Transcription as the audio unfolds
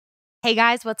Hey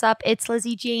guys, what's up? It's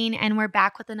Lizzy Jane, and we're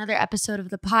back with another episode of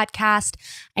the podcast.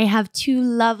 I have two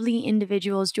lovely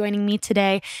individuals joining me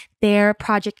today. Their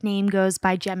project name goes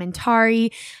by Gem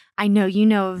Tauri. I know you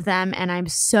know of them, and I'm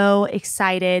so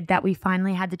excited that we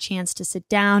finally had the chance to sit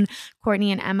down.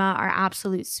 Courtney and Emma are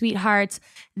absolute sweethearts.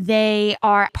 They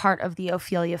are part of the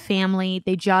Ophelia family.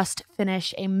 They just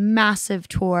finished a massive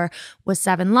tour with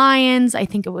Seven Lions. I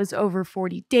think it was over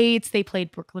 40 dates. They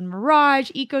played Brooklyn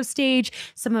Mirage, Eco Stage,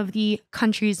 some of the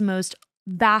country's most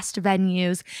vast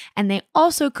venues, and they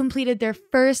also completed their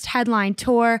first headline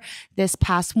tour this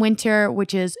past winter,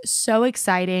 which is so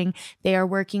exciting. They are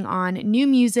working on new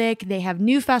music. They have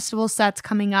new festival sets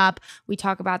coming up. We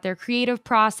talk about their creative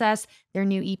process, their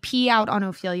new EP out on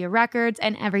Ophelia Records,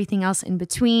 and everything else in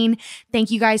between. Thank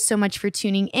you guys so much for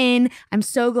tuning in. I'm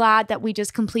so glad that we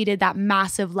just completed that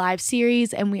massive live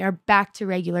series and we are back to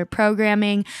regular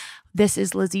programming. This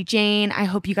is Lizzy Jane. I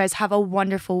hope you guys have a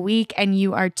wonderful week and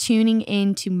you are tuning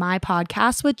in to my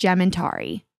podcast with Gem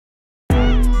Tauri.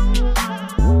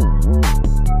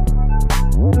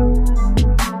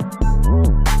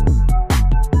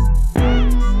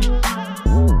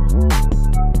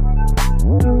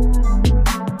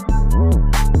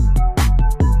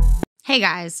 Hey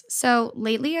guys, so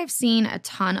lately I've seen a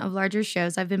ton of larger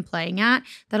shows I've been playing at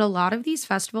that a lot of these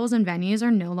festivals and venues are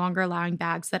no longer allowing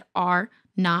bags that are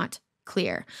not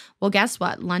clear. Well, guess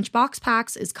what? Lunchbox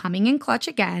Packs is coming in clutch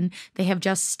again. They have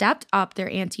just stepped up their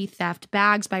anti-theft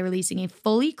bags by releasing a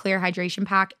fully clear hydration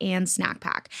pack and snack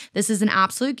pack. This is an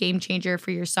absolute game changer for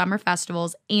your summer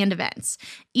festivals and events.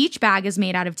 Each bag is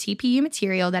made out of TPU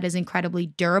material that is incredibly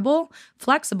durable,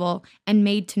 flexible, and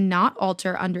made to not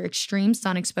alter under extreme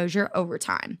sun exposure over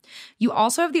time. You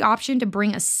also have the option to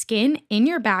bring a skin in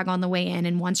your bag on the way in,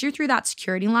 and once you're through that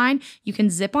security line, you can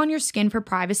zip on your skin for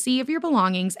privacy of your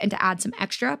belongings and to add some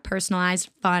extra personalized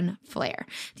fun flair.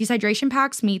 These hydration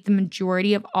packs meet the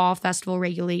majority of all festival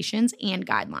regulations and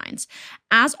guidelines.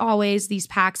 As always, these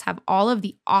packs have all of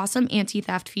the awesome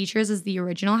anti-theft features as the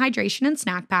original hydration and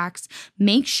snack packs.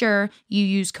 Make sure you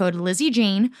use code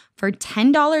LizzyJane for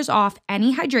 $10 off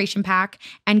any hydration pack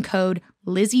and code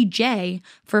LizzyJ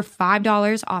for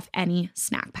 $5 off any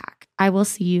snack pack. I will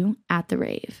see you at the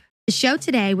rave. The show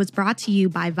today was brought to you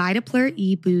by Vitaplur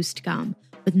E-Boost Gum.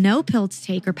 With no pill to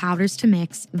take or powders to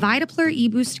mix, Vitaplur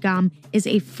E-Boost Gum is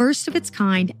a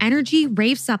first-of-its-kind energy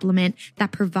rave supplement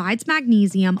that provides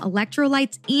magnesium,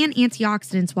 electrolytes, and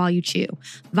antioxidants while you chew.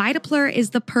 Vitaplur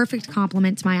is the perfect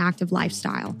complement to my active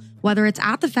lifestyle, whether it's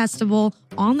at the festival,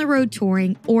 on the road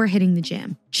touring, or hitting the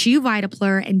gym. Chew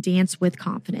Vitaplur and dance with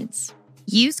confidence.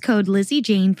 Use code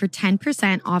LizzyJane for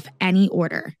 10% off any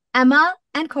order. Emma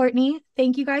and Courtney,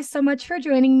 thank you guys so much for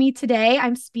joining me today.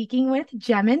 I'm speaking with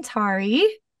Gem Tauri.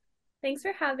 Thanks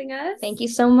for having us. Thank you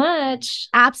so much.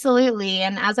 Absolutely.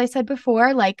 And as I said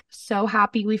before, so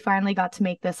happy we finally got to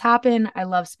make this happen. I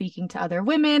love speaking to other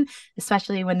women,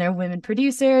 especially when they're women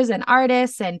producers and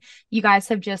artists. And you guys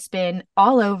have just been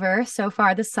all over so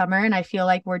far this summer. And I feel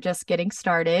like we're just getting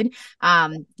started,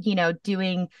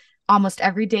 doing almost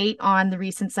every date on the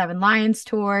recent Seven Lions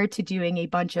tour to doing a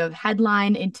bunch of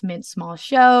headline, intimate, small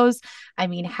shows. I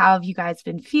mean, how have you guys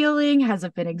been feeling? Has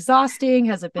it been exhausting?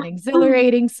 Has it been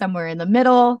exhilarating? Somewhere in the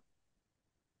middle?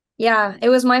 Yeah, it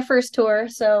was my first tour,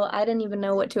 so I didn't even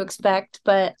know what to expect,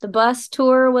 but the bus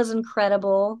tour was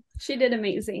incredible. She did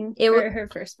amazing for her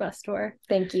first bus tour.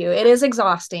 Thank you. It is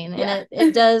exhausting, and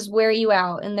it does wear you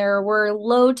out, and there were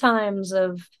low times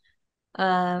of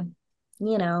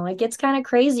it gets kind of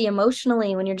crazy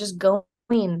emotionally when you're just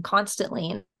going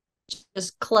constantly,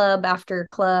 just club after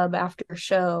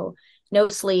show, no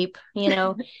sleep, because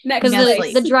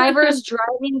the driver is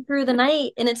driving through the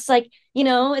night and it's like,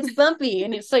 it's bumpy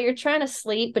and so you're trying to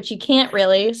sleep, but you can't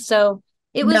really. So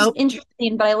it was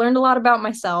interesting, but I learned a lot about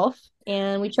myself,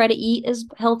 and we try to eat as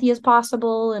healthy as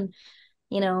possible and,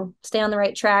 stay on the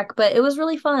right track. But it was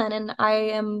really fun, and I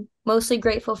am mostly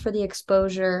grateful for the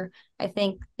exposure. I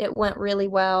think it went really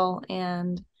well,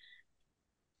 and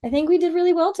I think we did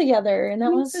really well together, and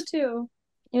that was so too.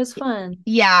 It was fun.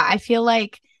 Yeah, I feel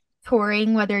like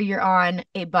touring, whether you're on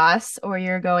a bus or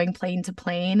you're going plane to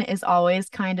plane, is always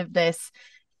kind of this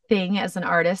thing as an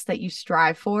artist that you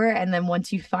strive for. And then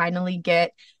once you finally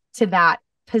get to that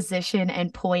position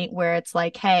and point where it's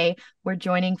like, hey, we're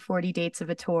joining 40 dates of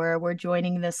a tour, we're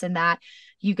joining this and that,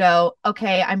 you go,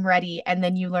 okay, I'm ready. And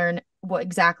then you learn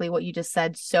exactly what you just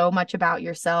said, so much about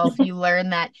yourself. You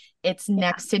learn that it's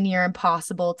next to near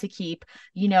impossible to keep,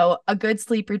 a good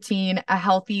sleep routine, a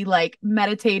healthy,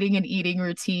 meditating and eating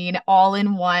routine all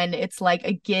in one. It's like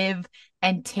a give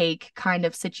and take kind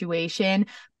of situation,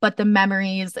 but the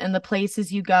memories and the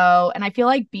places you go. And I feel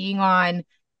like being on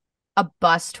a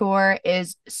bus tour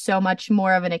is so much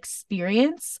more of an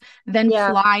experience than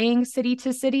flying city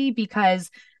to city,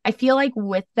 because I feel like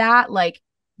with that, like,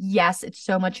 yes, it's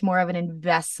so much more of an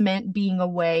investment being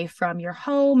away from your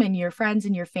home and your friends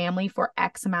and your family for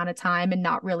X amount of time and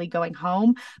not really going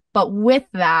home. But with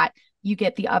that, you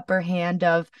get the upper hand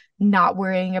of not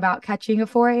worrying about catching a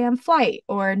 4 a.m. flight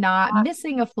or not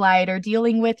missing a flight or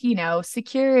dealing with, you know,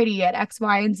 security at X,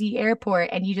 Y, and Z airport.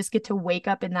 And you just get to wake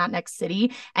up in that next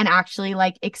city and actually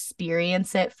like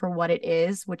experience it for what it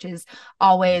is, which is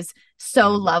always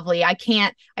so lovely.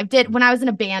 When I was in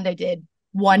a band, I did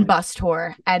one bus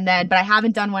tour, but I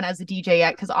haven't done one as a DJ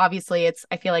yet, because obviously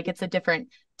I feel like it's a different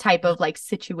type of like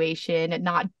situation and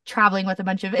not traveling with a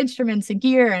bunch of instruments and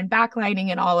gear and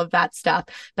backlighting and all of that stuff.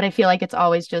 But I feel like it's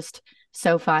always just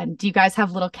so fun. Do you guys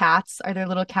have little cats? Are there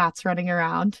little cats running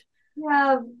around?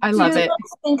 Yeah, I love it.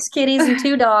 Sphinx kitties and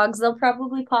 2 dogs. They'll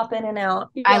probably pop in and out.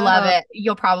 Yeah. I love it.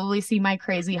 You'll probably see my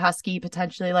crazy husky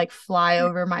potentially like fly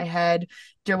over my head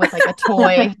with like a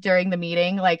toy during the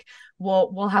meeting. Like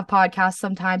we'll have podcasts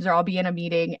sometimes, or I'll be in a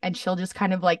meeting and she'll just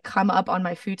kind of like come up on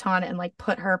my futon and like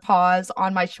put her paws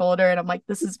on my shoulder, and I'm like,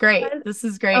 this is great. This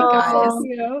is great, guys.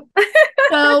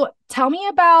 So tell me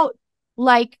about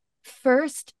like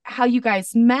first how you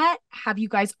guys met. Have you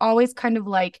guys always kind of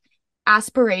like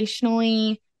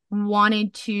aspirationally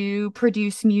wanted to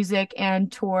produce music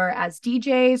and tour as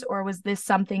DJs, or was this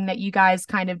something that you guys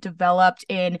kind of developed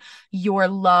in your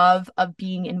love of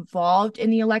being involved in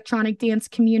the electronic dance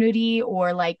community?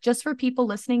 Or like, just for people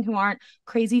listening who aren't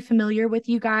crazy familiar with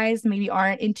you guys, maybe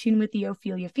aren't in tune with the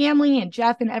Ophelia family and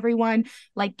Jeff and everyone,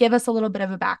 like give us a little bit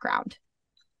of a background.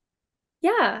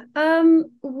 Yeah,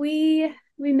 we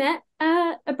met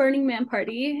at a Burning Man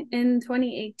party in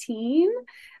 2018.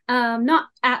 Not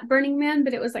at Burning Man,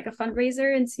 but it was like a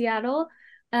fundraiser in Seattle.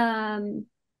 And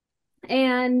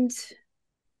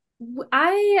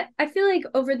I feel like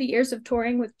over the years of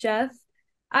touring with Jeff,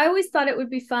 I always thought it would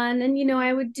be fun. And, you know,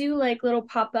 I would do like little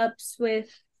pop-ups with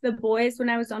the boys when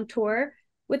I was on tour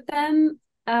with them.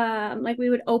 Like we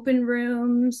would open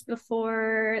rooms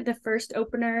before the first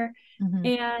opener. Mm-hmm.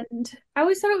 And I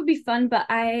always thought it would be fun, but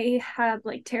I have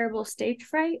like terrible stage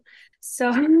fright.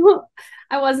 So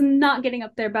I was not getting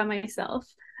up there by myself.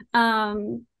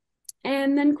 And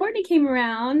then Courtney came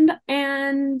around,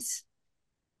 and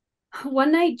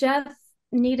one night Jeff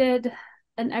needed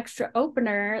an extra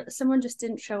opener. Someone just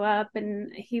didn't show up,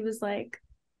 and he was like,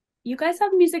 you guys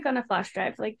have music on a flash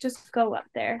drive, like just go up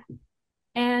there.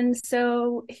 And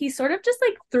so he sort of just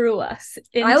like threw us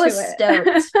into it. I was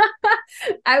stoked.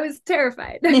 I was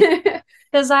terrified.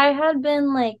 Because I had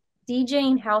been like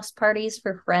DJing house parties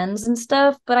for friends and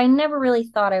stuff, but I never really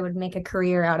thought I would make a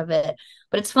career out of it.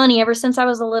 But it's funny, ever since I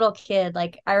was a little kid,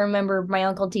 like I remember my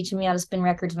uncle teaching me how to spin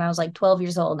records when I was like 12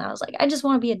 years old. And I was like, I just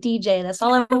want to be a DJ. That's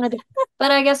all I want to do.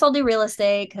 But I guess I'll do real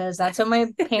estate because that's what my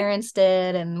parents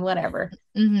did and whatever.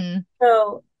 Mm-hmm.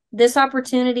 So this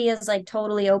opportunity has like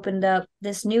totally opened up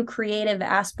this new creative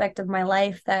aspect of my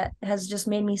life that has just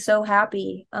made me so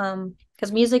happy.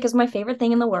 Because music is my favorite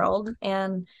thing in the world,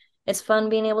 and it's fun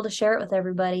being able to share it with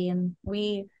everybody. And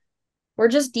we're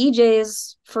just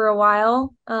DJs for a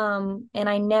while. And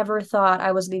I never thought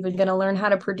I was even going to learn how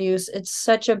to produce. It's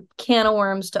such a can of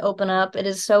worms to open up. It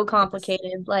is so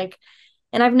complicated. Like,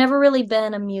 and I've never really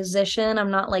been a musician.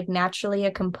 I'm not like naturally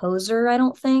a composer, I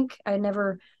don't think. I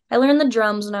learned the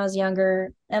drums when I was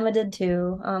younger. Emma did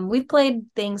too. We've played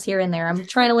things here and there. I'm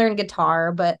trying to learn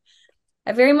guitar, but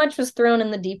I very much was thrown in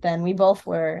the deep end. We both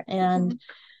were. And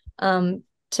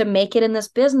to make it in this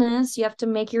business, you have to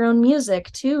make your own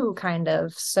music too, kind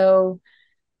of. So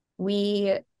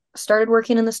we started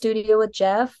working in the studio with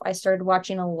Jeff. I started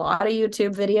watching a lot of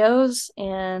YouTube videos,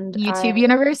 and YouTube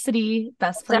University,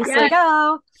 best place to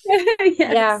go. Yes.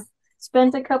 Yeah.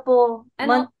 Spent a couple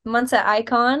months at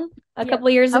Icon a couple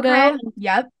years ago.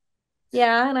 Yep.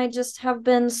 Yeah, and I just have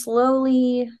been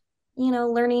slowly,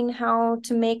 learning how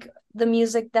to make the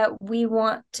music that we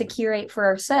want to curate for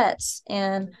our sets.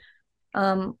 And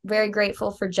very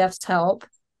grateful for Jeff's help.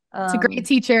 It's a great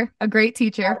teacher.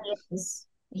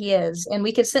 He is. And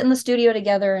we could sit in the studio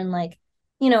together and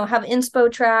have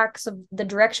inspo tracks of the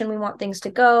direction we want things to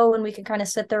go. And we could kind of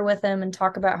sit there with him and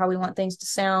talk about how we want things to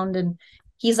sound. And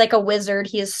he's like a wizard.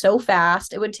 He is so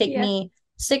fast. It would take me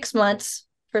 6 months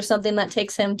for something that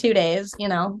takes him 2 days,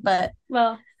 but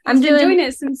I'm doing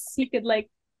it since he could like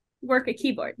work a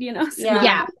keyboard, so.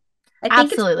 Yeah. I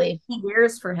think absolutely. It's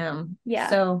years for him. Yeah.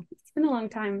 So it's been a long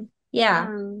time. Yeah.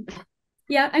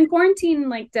 And quarantine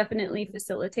like definitely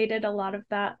facilitated a lot of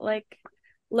that, like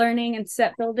learning and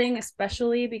set building,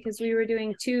 especially because we were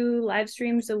doing 2 live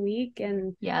streams a week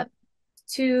and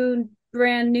 2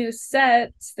 brand new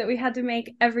sets that we had to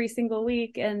make every single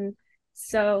week. And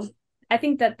so I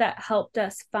think that helped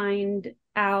us find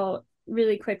out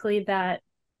really quickly that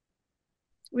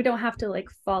we don't have to like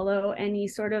follow any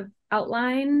sort of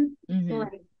outline,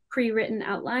 like pre-written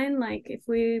outline. Like if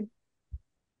we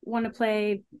want to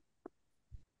play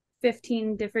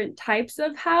 15 different types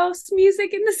of house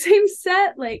music in the same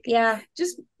set, like, yeah,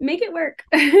 just make it work.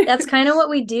 That's kind of what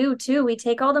we do too. We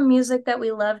take all the music that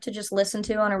we love to just listen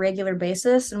to on a regular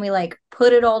basis, and we like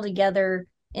put it all together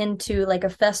into like a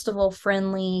festival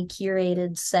friendly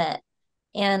curated set.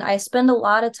 And I spend a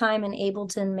lot of time in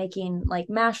Ableton making like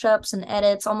mashups and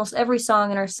edits. Almost every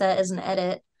song in our set is an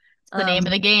edit. The name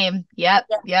of the game. Yep.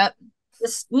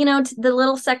 Just, you know, the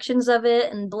little sections of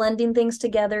it and blending things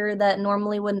together that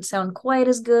normally wouldn't sound quite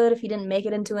as good if you didn't make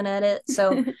it into an edit.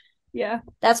 So yeah,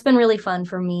 that's been really fun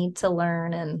for me to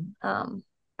learn. And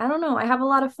I don't know, I have a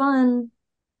lot of fun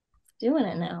doing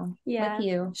it now. Yeah, with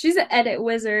you. She's an edit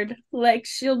wizard. Like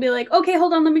she'll be like, okay,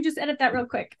 hold on, let me just edit that real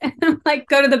quick, and I'm like,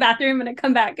 go to the bathroom and I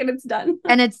come back and it's done.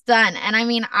 And I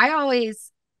mean,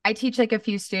 I teach like a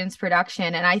few students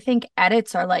production, and I think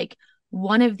edits are like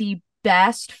one of the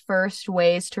best first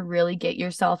ways to really get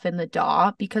yourself in the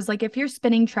DAW, because like if you're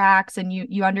spinning tracks and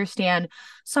you understand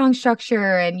song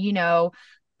structure and, you know,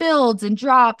 builds and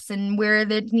drops and where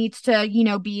that needs to, you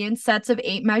know, be in sets of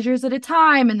 8 measures at a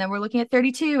time, and then we're looking at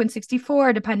 32 and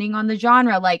 64 depending on the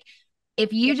genre. Like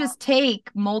if you just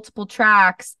take multiple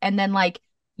tracks and then like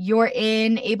you're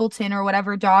in Ableton or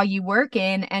whatever DAW you work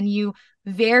in, and you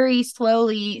very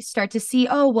slowly start to see,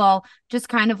 oh, well, just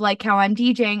kind of like how I'm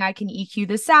DJing, I can EQ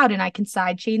this out and I can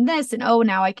sidechain this, and oh,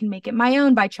 now I can make it my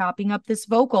own by chopping up this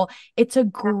vocal. It's a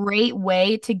great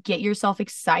way to get yourself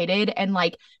excited and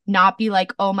like not be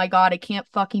like, oh my God, I can't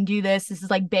fucking do this. This is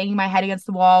like banging my head against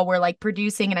the wall. We're like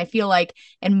producing. And I feel like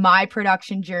in my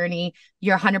production journey,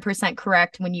 you're 100%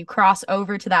 correct. When you cross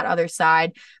over to that other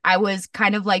side, I was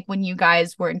kind of like when you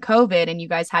guys were in COVID and you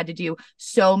guys had to do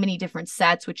so many different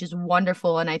sets, which is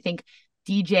wonderful. And I think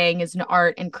DJing is an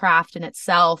art and craft in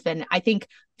itself. And I think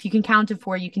if you can count to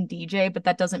 4, you can DJ, but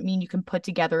that doesn't mean you can put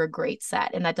together a great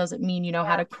set. And that doesn't mean you know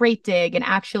how to crate dig and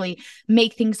actually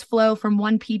make things flow from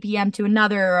one PPM to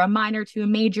another, or a minor to a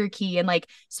major key. And like,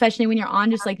 especially when you're on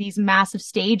just like these massive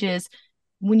stages,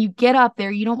 when you get up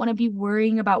there, you don't want to be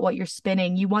worrying about what you're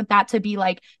spinning. You want that to be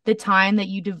like the time that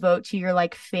you devote to your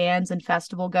like fans and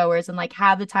festival goers and like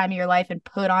have the time of your life and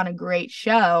put on a great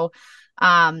show.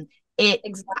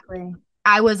 Exactly.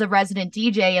 I was a resident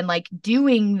DJ, and like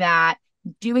doing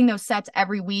those sets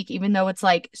every week, even though it's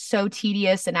like so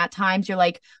tedious. And at times you're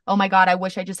like, oh my God, I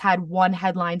wish I just had one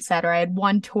headline set, or I had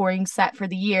one touring set for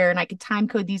the year and I could time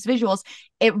code these visuals.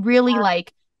 It really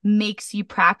like makes you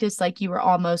practice like you were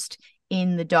almost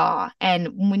in the DAW. And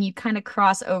when you kind of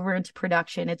cross over into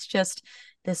production, it's just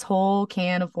this whole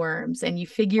can of worms, and you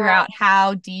figure out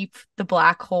how deep the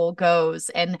black hole goes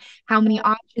and how many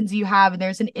options you have. And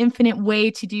there's an infinite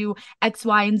way to do X,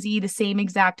 Y, and Z the same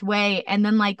exact way. And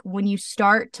then like when you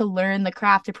start to learn the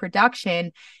craft of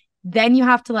production, then you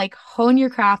have to like hone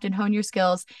your craft and hone your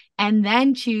skills, and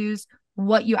then choose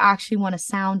what you actually want to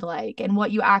sound like and what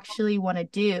you actually want to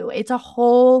do. It's a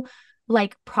whole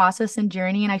like process and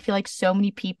journey. And I feel like so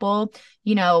many people,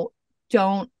 you know,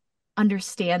 don't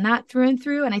understand that through and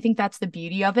through. And I think that's the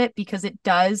beauty of it, because it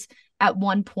does at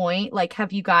one point, like,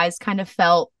 have you guys kind of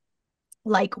felt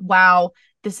like, wow,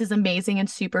 this is amazing and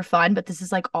super fun, but this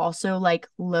is like also like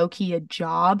low-key a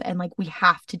job, and like we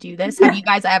have to do this? Have you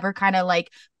guys ever kind of like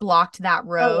blocked that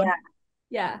road?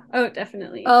 Yeah. Oh,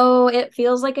 definitely. Oh, it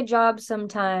feels like a job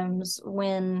sometimes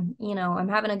when, you know, I'm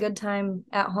having a good time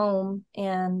at home,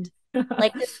 and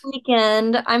like this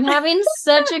weekend, I'm having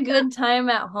such a good time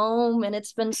at home, and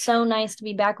it's been so nice to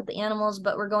be back with the animals,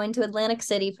 but we're going to Atlantic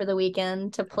City for the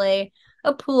weekend to play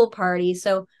a pool party.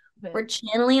 So we're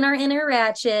channeling our inner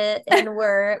Ratchet, and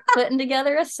we're putting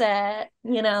together a set,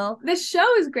 you know. The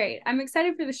show is great. I'm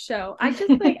excited for the show. I just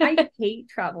like, I hate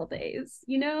travel days,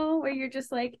 you know, where you're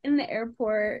just like in the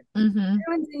airport,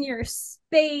 everyone's in your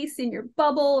space, in your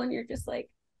bubble, and you're just like,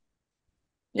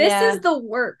 this is the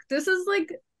work. This is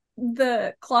like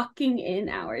the clocking in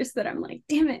hours that I'm like,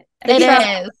 damn it. It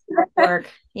is work.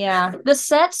 Yeah. The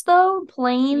sets though,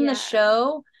 playing the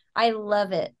show, I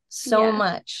love it so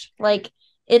much. Like,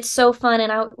 it's so fun.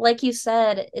 And I, like you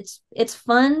said, it's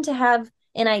fun to have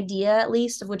an idea at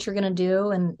least of what you're going to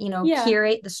do, and, you know,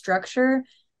 curate the structure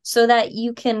so that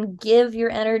you can give your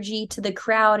energy to the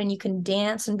crowd and you can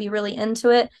dance and be really into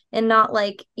it, and not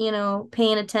like, you know,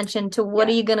 paying attention to what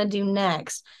are you going to do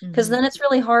next? Because then it's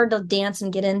really hard to dance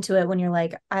and get into it when you're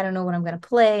like, I don't know what I'm going to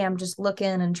play. I'm just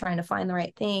looking and trying to find the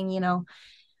right thing, you know.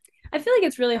 I feel like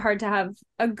it's really hard to have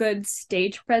a good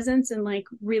stage presence and like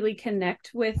really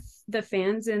connect with the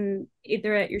fans, and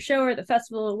either at your show or the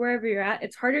festival or wherever you're at.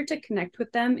 It's harder to connect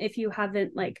with them if you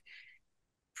haven't like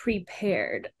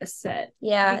prepared a set.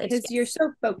 Yeah, because you're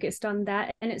so focused on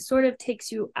that, and it sort of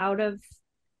takes you out of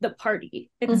the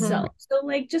party itself. So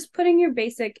like just putting your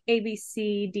basic A, B,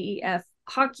 C, D, E, F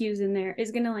hawk cues in there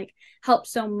is gonna like help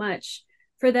so much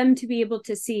for them to be able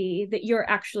to see that you're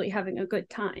actually having a good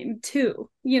time too,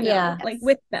 like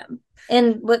with them.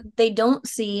 And what they don't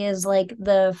see is like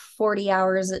the 40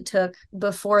 hours it took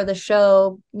before the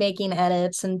show, making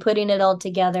edits and putting it all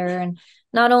together, and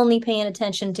not only paying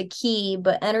attention to key,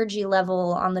 but energy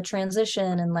level on the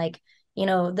transition. And like,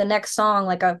 the next song,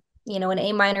 like an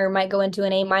A minor might go into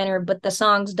an A minor, but the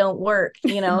songs don't work,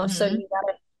 so you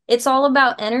gotta, it's all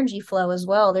about energy flow as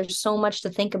well. There's so much to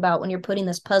think about when you're putting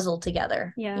this puzzle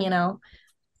together,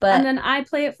 but and then I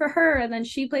play it for her, and then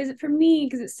she plays it for me,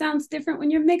 because it sounds different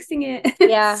when you're mixing it.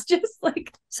 Yeah. It's just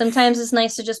like, sometimes it's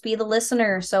nice to just be the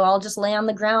listener. So I'll just lay on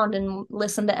the ground and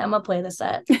listen to Emma play the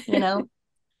set,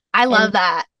 I love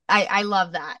that. I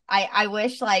love that. I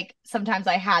wish like sometimes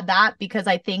I had that, because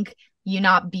I think you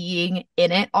not being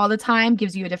in it all the time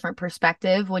gives you a different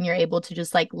perspective when you're able to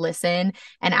just like listen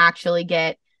and actually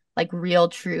get like real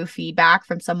true feedback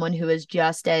from someone who is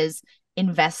just as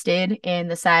invested in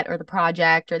the set or the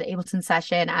project or the Ableton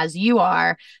session as you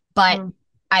are. But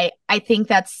I think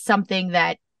that's something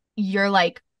that you're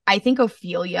like, I think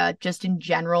Ophelia just in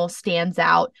general stands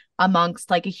out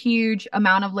amongst like a huge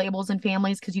amount of labels and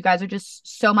families, because you guys are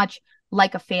just so much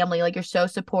like a family. Like you're so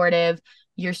supportive.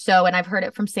 And I've heard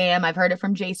it from Sam, I've heard it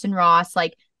from Jason Ross,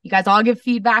 like you guys all give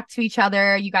feedback to each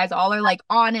other. You guys all are like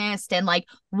honest and like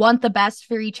want the best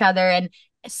for each other. And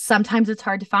sometimes it's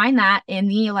hard to find that in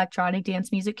the electronic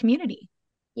dance music community.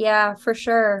 Yeah, for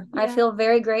sure. Yeah. I feel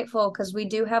very grateful, because we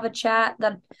do have a chat,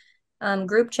 that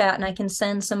group chat, and I can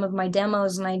send some of my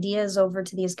demos and ideas over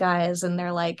to these guys, and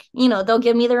they're like, they'll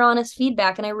give me their honest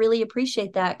feedback, and I really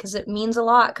appreciate that, because it means a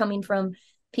lot coming from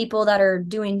people that are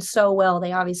doing so well.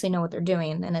 They obviously know what they're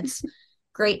doing, and it's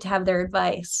great to have their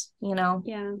advice. Yeah,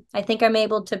 I think I'm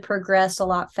able to progress a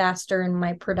lot faster in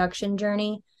my production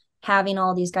journey having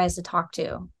all these guys to talk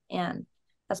to, and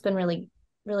that's been really,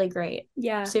 really great.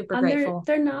 Yeah, super grateful.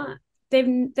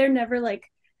 They're never like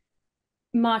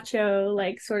macho,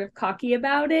 like sort of cocky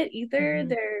about it either.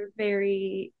 They're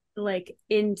very like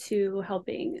into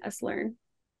helping us learn.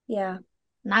 Yeah,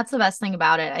 and that's the best thing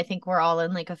about it. I think we're all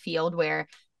in like a field where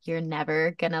you're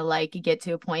never gonna like get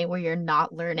to a point where you're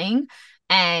not learning,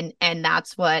 and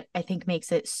that's what I think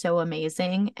makes it so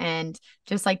amazing. And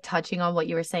just like touching on what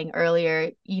you were saying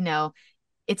earlier,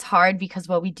 it's hard because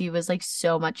what we do is like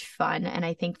so much fun, and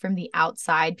I think from the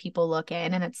outside people look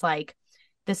in and it's like,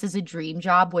 this is a dream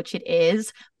job, which it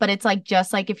is, but it's like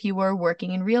just like if you were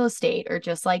working in real estate, or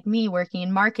just like me working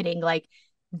in marketing, like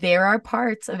there are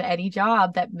parts of any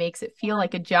job that makes it feel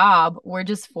like a job. We're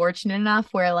just fortunate enough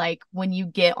where like when you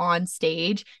get on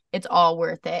stage, it's all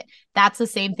worth it. That's the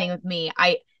same thing with me.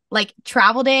 I like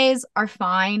travel days are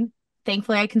fine.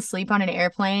 Thankfully, I can sleep on an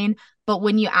airplane. But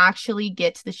when you actually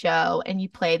get to the show and you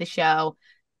play the show,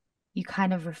 you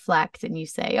kind of reflect and you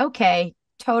say, okay,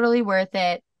 totally worth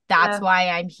it. That's why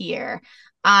I'm here.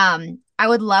 I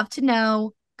would love to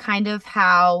know kind of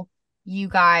how you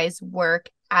guys work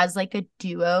as like a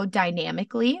duo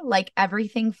dynamically, like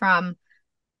everything from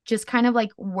just kind of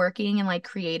like working in like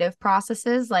creative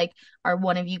processes. Like, are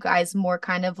one of you guys more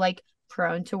kind of like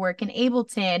prone to work in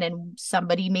Ableton, and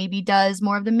somebody maybe does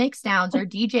more of the mix downs, or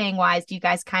DJing wise, do you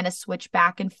guys kind of switch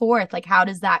back and forth? Like, how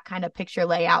does that kind of picture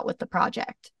lay out with the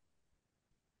project?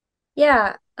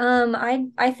 Yeah,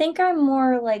 I think I'm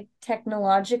more like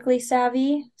technologically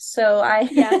savvy, so I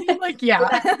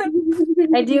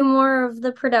I do more of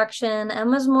the production.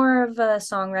 Emma's more of a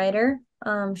songwriter.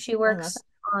 She works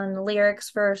on lyrics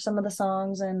for some of the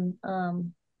songs, and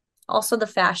also the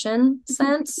fashion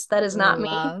sense. That is not me.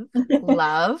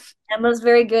 Love. Emma's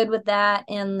very good with that,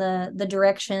 and the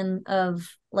direction of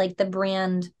like the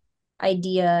brand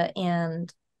idea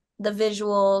and the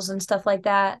visuals and stuff like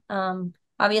that.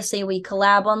 Obviously we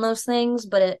collab on those things,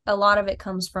 but a lot of it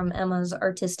comes from Emma's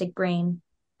artistic brain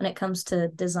when it comes to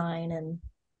design and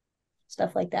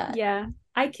stuff like that. Yeah,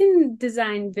 I can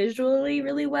design visually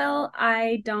really well.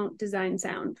 I don't design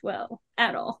sound well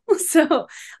at all. So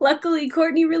luckily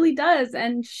Courtney really does,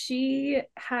 and she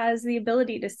has the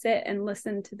ability to sit and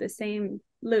listen to the same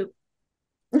loop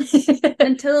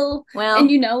until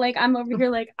and like I'm over here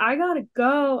like, I gotta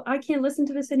go, I can't listen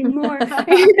to this anymore.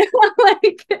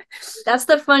 Like, that's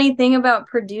the funny thing about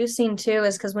producing too,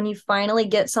 is because when you finally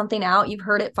get something out, you've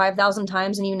heard it 5,000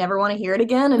 times and you never want to hear it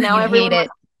again, and now everyone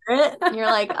hear it. And you're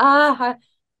like, I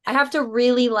have to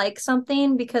really like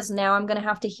something because now I'm gonna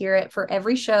have to hear it for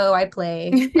every show I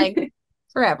play, like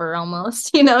forever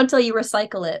almost, until you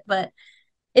recycle it. But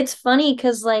it's funny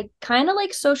because like kind of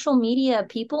like social media,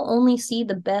 people only see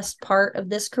the best part of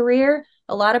this career.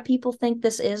 A lot of people think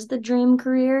this is the dream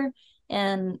career.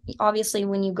 And obviously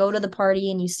when you go to the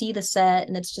party and you see the set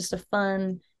and it's just a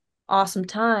fun, awesome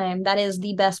time, that is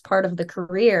the best part of the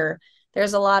career.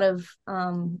 There's a lot of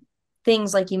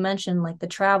things like you mentioned, like the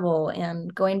travel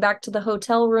and going back to the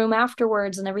hotel room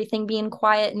afterwards and everything being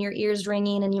quiet and your ears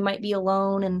ringing and you might be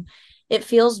alone, and it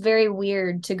feels very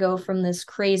weird to go from this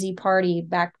crazy party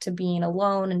back to being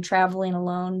alone and traveling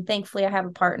alone. Thankfully I have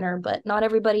a partner, but not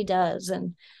everybody does,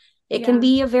 and it can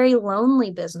be a very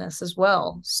lonely business as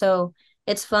well. So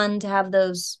it's fun to have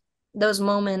those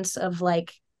moments of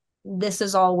like, this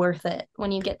is all worth it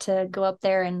when you get to go up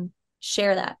there and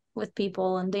share that with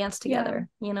people and dance together,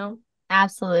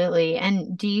 Absolutely.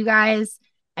 And do you guys,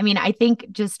 I mean, I think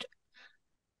just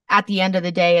at the end of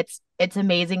the day, it's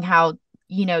amazing how,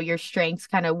 your strengths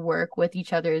kind of work with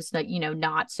each other's,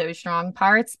 not so strong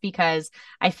parts, because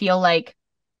I feel like,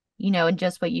 and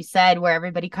just what you said, where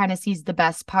everybody kind of sees the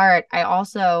best part. I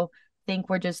also think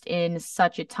we're just in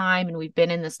such a time, and we've been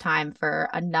in this time for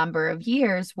a number of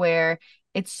years, where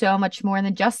it's so much more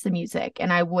than just the music.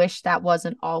 And I wish that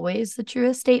wasn't always the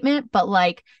truest statement, but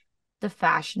like, the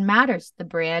fashion matters, the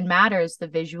brand matters, the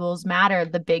visuals matter,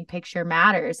 the big picture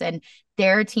matters. And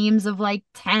there are teams of like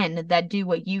 10 that do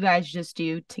what you guys just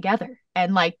do together.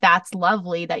 And like, that's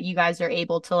lovely that you guys are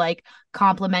able to like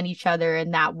complement each other in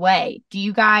that way. Do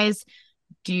you guys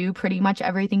do pretty much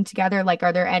everything together? Like,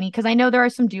 are there any, because I know there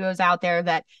are some duos out there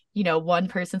that, one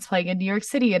person's playing in New York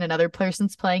City and another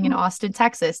person's playing in Austin,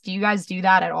 Texas. Do you guys do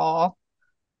that at all?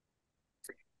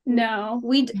 No,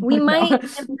 we might in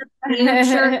the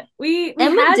future. we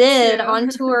Emma did on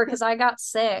tour because I got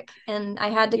sick and I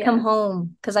had to come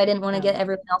home because I didn't want to get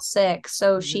everyone else sick.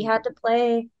 So she had to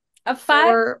play a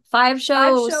five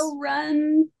show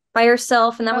run by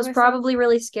herself, and that was probably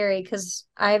really scary because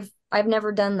I've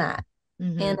never done that.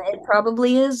 Mm-hmm. And it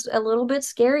probably is a little bit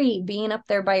scary being up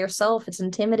there by yourself. It's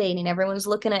intimidating. Everyone's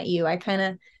looking at you.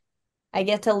 I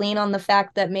get to lean on the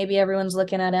fact that maybe everyone's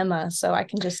looking at Emma, so I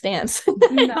can just dance.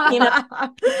 I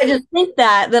just think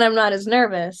that, then I'm not as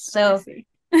nervous. So,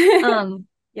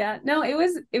 yeah, no, it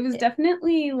was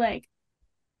definitely like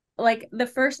the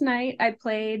first night I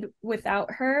played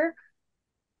without her,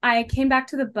 I came back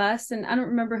to the bus, and I don't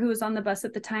remember who was on the bus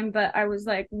at the time, but I was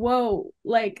like, whoa,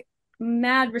 like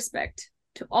mad respect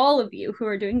to all of you who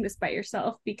are doing this by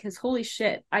yourself, because holy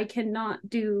shit, I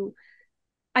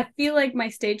feel like my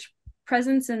stage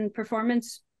presence and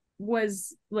performance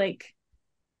was like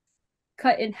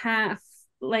cut in half.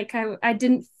 Like I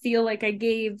didn't feel like I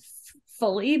gave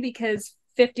fully, because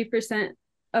 50%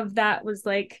 of that was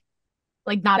like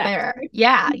not there.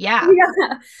 Yeah.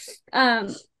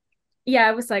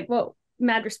 I was like, whoa,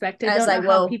 mad respect. I don't know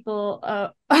how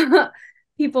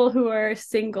people who are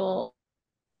single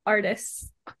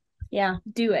artists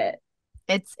do it.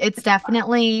 It's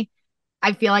definitely,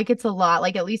 I feel like it's a lot,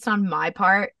 like at least on my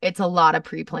part, it's a lot of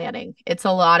pre-planning. It's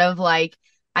a lot of like,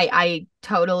 I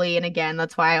totally, and again,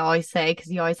 that's why I always say,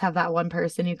 because you always have that one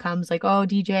person who comes like, oh,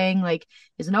 DJing like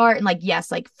is an art. And like,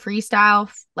 yes, like freestyle,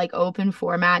 like open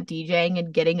format DJing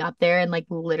and getting up there and like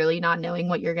literally not knowing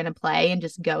what you're going to play and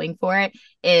just going for it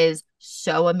is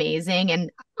so amazing.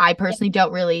 And I personally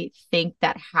don't really think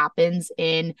that happens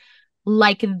in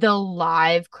like the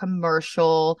live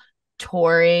commercial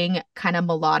touring kind of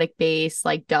melodic bass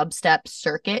like dubstep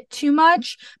circuit too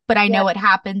much, but I know it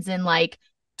happens in like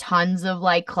tons of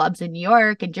like clubs in New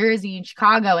York and Jersey and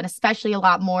Chicago, and especially a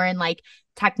lot more in like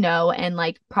techno and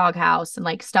like prog house and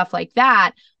like stuff like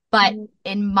that. But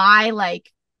in my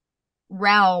like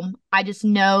realm, I just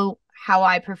know how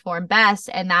I perform best,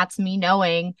 and that's me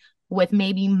knowing with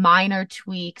maybe minor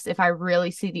tweaks, if I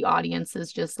really see the audience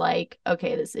is just like,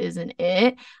 okay, this isn't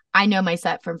it, I know my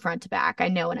set from front to back. I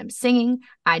know when I'm singing.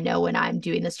 I know when I'm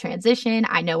doing this transition.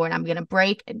 I know when I'm going to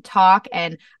break and talk.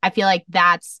 And I feel like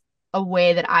that's a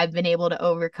way that I've been able to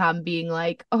overcome being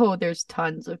like, oh, there's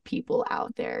tons of people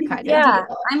out there kind of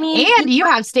deal. I mean, and you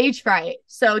have stage fright.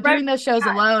 So doing those shows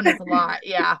alone is a lot.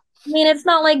 Yeah. I mean, it's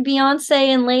not like Beyonce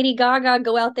and Lady Gaga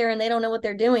go out there and they don't know what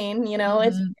they're doing.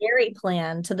 It's very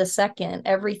planned to the second,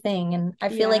 everything. And I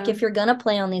feel like if you're going to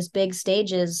play on these big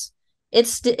stages,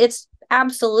 it's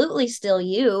absolutely still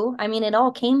you. I mean, it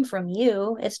all came from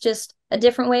you. It's just a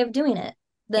different way of doing it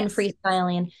than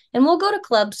freestyling. And we'll go to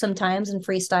clubs sometimes and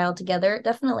freestyle together. It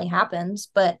definitely happens.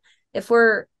 But if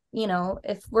we're you know,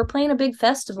 if we're playing a big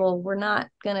festival, we're not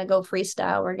gonna go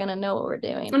freestyle. We're gonna know what we're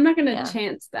doing. I'm not gonna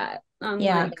chance that.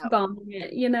 Like bombing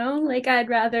it, you know, like I'd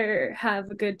rather have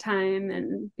a good time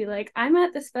and be like, I'm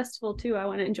at this festival too. I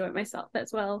want to enjoy myself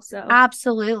as well. So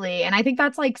absolutely. And I think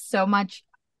that's like so much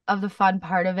of the fun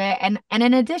part of it. And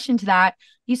in addition to that,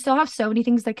 you still have so many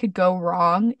things that could go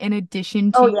wrong in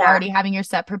addition to already having your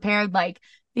set prepared, like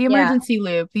the emergency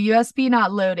loop, the USB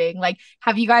not loading. Like,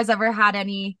 have you guys ever had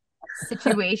any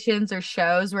situations or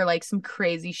shows where like some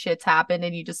crazy shits happen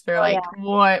and you just feel like,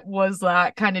 what was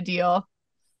that kind of deal?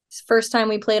 First time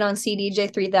we played on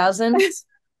CDJ 3000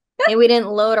 and we didn't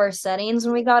load our settings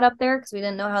when we got up there because we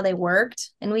didn't know how they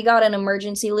worked, and we got an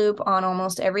emergency loop on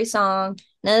almost every song.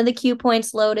 None of the cue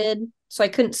points loaded, so I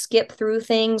couldn't skip through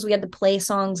things. We had to play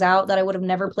songs out that I would have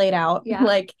never played out.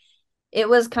 Like, it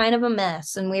was kind of a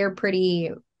mess, and we were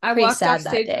pretty walked sad off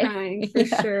stage that day. Crying for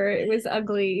sure. It was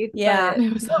ugly.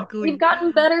 It was ugly. We've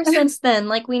gotten better since then.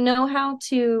 Like, we know how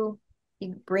to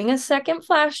bring a second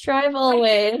flash drive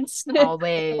always.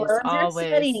 Always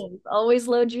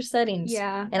load your settings.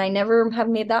 Yeah. And I never have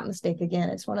made that mistake again.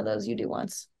 It's one of those you do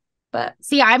once. But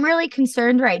see, I'm really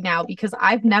concerned right now because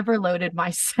I've never loaded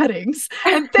my settings.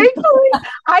 And thankfully,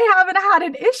 I haven't had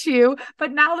an issue.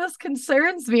 But now this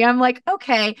concerns me. I'm like,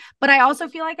 okay. But I also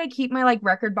feel like I keep my like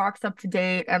record box up to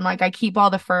date and like I keep all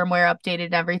the firmware updated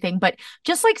and everything. But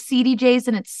just like CDJs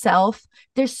in itself,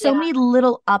 there's so many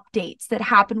little updates that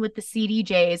happen with the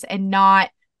CDJs and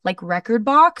not like record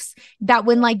box, that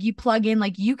when like you plug in,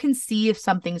 like you can see if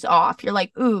something's off. You're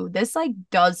like, ooh, this like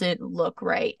doesn't look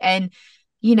right. And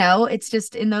you know, it's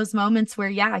just in those moments where,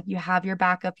 you have your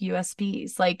backup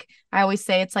USBs. Like I always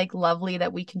say, it's like lovely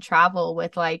that we can travel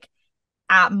with like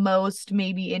at most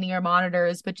maybe in-ear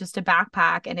monitors, but just a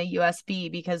backpack and a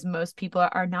USB, because most people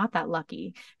are not that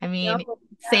lucky. I mean,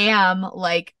 Sam,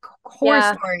 like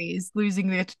horror stories losing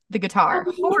the guitar,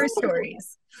 horror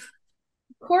stories.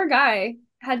 Poor guy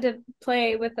had to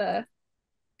play with a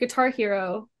Guitar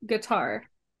Hero guitar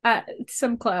at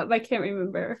some club. I can't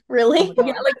remember. Really? Yeah,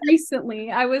 like recently.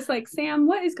 I was like, Sam,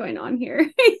 what is going on here?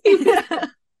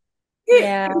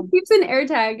 Yeah. He keeps an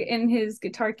AirTag in his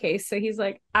guitar case. So he's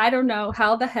like, I don't know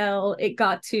how the hell it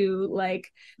got to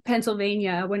like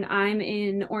Pennsylvania when I'm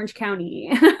in Orange County.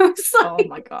 And I was like, oh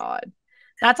my God.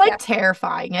 That's like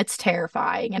terrifying. It's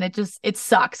terrifying. And it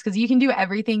sucks because you can do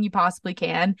everything you possibly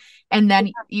can. And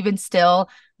then even still,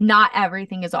 not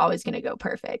everything is always going to go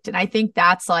perfect. And I think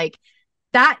that's like,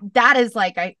 that is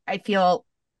like, I feel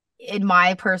in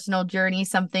my personal journey,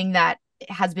 something that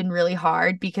has been really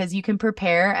hard, because you can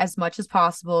prepare as much as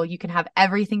possible. You can have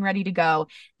everything ready to go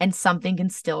and something can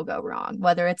still go wrong,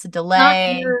 whether it's a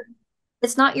delay.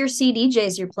 It's not your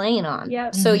CDJs you're playing on.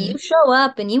 Yeah. So you show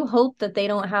up and you hope that they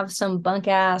don't have some bunk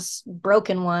ass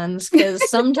broken ones, because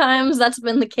sometimes that's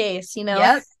been the case, you know?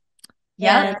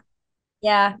 Yep.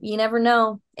 Yeah, you never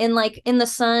know. And like in the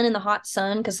sun, in the hot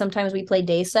sun, because sometimes we play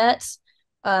day sets,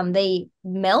 they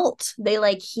melt, they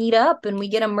like heat up, and we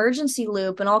get emergency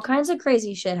loop and all kinds of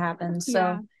crazy shit happens.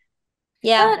 So but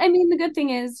I mean, the good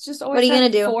thing is just always what are you gonna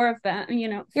do? 4 of them, you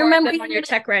know, 4 of them on your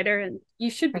tech writer, and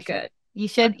you should be good. You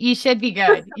should be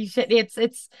good. You should.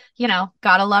 It's you know,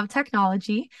 gotta love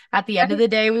technology. At the end of the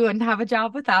day, we wouldn't have a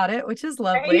job without it, which is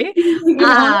lovely.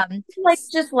 Like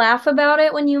just laugh about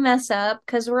it when you mess up,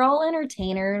 because we're all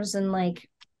entertainers and like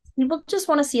people just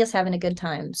want to see us having a good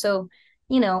time. So,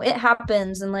 you know, it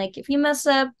happens, and like if you mess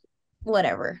up,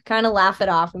 whatever, kind of laugh it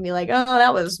off and be like, oh,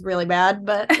 that was really bad,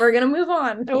 but we're gonna move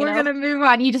on. Gonna move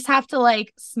on. You just have to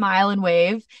like smile and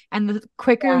wave, and the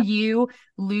quicker you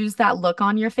lose that look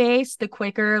on your face, the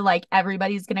quicker like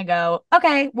everybody's gonna go,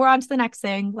 okay, we're on to the next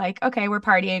thing. Like, okay, we're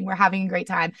partying, we're having a great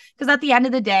time. Because at the end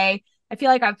of the day, I feel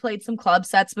like I've played some club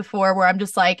sets before where I'm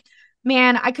just like,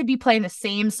 man, I could be playing the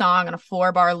same song on a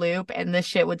 4-bar loop and this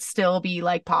shit would still be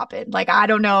like popping. Like, I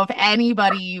don't know if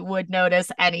anybody would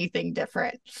notice anything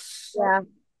different. Yeah,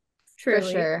 truly.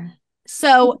 For sure.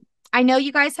 So I know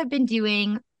you guys have been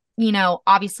doing, you know,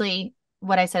 obviously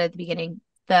what I said at the beginning,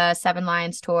 the Seven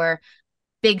Lions tour,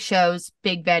 big shows,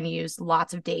 big venues,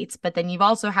 lots of dates. But then you've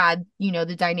also had, you know,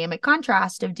 the dynamic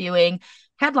contrast of doing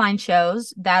headline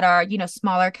shows that are, you know,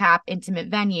 smaller cap, intimate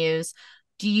venues.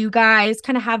 Do you guys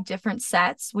kind of have different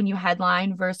sets when you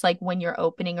headline versus like when you're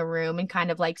opening a room and kind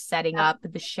of like setting up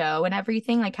the show and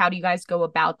everything? Like, how do you guys go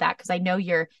about that? Because I know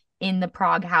you're in the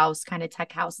prog house, kind of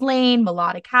tech house lane,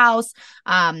 melodic house.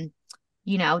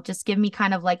 You know, just give me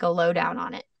kind of like a lowdown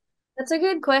on it. That's a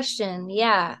good question.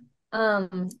 Yeah.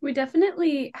 We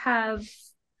definitely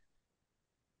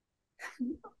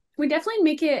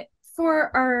make it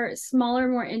for our smaller,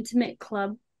 more intimate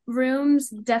club rooms,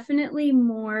 definitely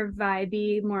more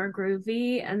vibey, more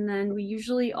groovy, and then we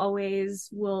usually always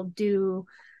will do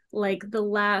like the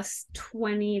last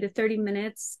 20 to 30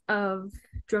 minutes of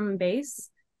drum and bass,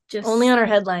 just only on our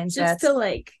headline sets, just to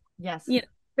like, yes, you know,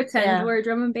 pretend we're a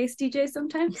drum and bass DJ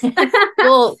sometimes.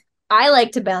 Well, I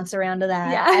like to bounce around to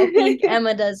that. Yeah. I think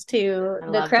Emma does too.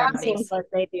 The crowd seems like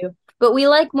they do, but we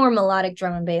like more melodic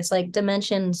drum and bass, like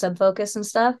Dimension, Subfocus, and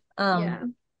stuff. Yeah.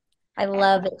 I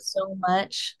love it so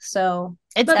much. So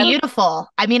it's beautiful.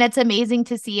 I mean, it's amazing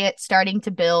to see it starting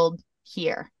to build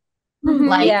here.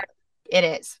 Like it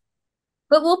is.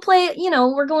 But we'll play, you know,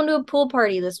 we're going to a pool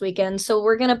party this weekend, so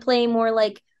we're gonna play more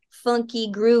like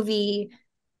funky, groovy,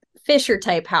 Fisher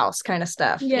type house kind of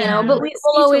stuff, you know. But we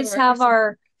will always have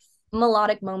our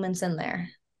melodic moments in there,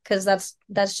 because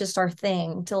that's just our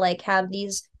thing, to like have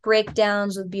these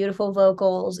breakdowns with beautiful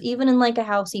vocals. Even in like a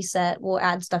housey set, we'll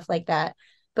add stuff like that.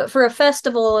 But for a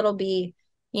festival, it'll be,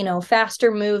 you know,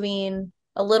 faster moving,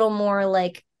 a little more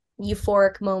like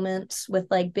euphoric moments with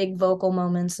like big vocal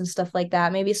moments and stuff like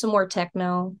that. Maybe some more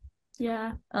techno.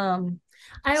 Yeah. So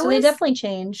they definitely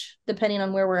change depending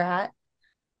on where we're at.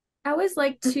 I always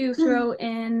like to throw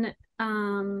in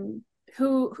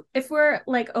if we're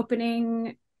like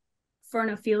opening for an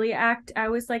Ophelia act, I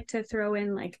always like to throw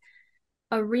in like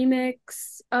a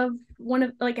remix of one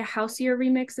of like a houseier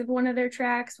remix of one of their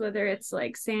tracks, whether it's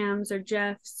like Sam's or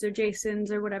Jeff's or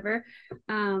Jason's or whatever.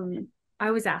 I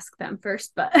always ask them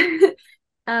first, but I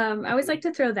always like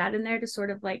to throw that in there to sort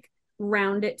of like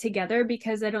round it together,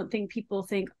 because I don't think people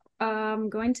think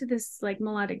going to this like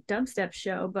melodic dubstep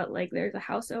show, but like there's a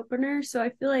house opener. So I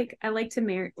feel like I like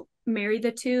to marry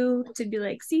the two, to be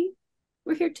like, see,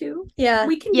 we're here too. Yeah,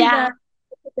 we can do that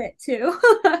a bit too.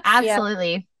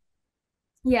 Absolutely.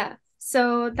 Yeah.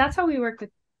 So that's how we work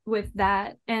with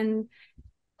that, and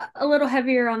a little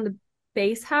heavier on the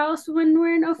bass house when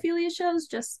we're in Ophelia shows,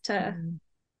 just to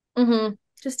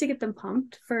just to get them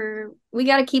pumped for. We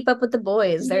got to keep up with the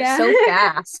boys. They're so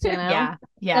fast, you know.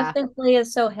 Yeah. Definitely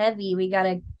is so heavy. We got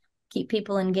to keep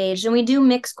people engaged, and we do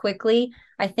mix quickly.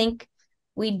 I think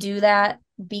we do that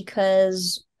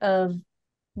because of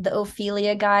the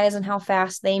Ophelia guys and how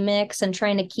fast they mix, and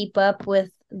trying to keep up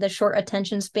with the short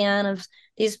attention span of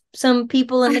some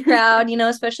people in the crowd, you know,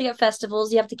 especially at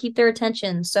festivals. You have to keep their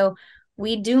attention. So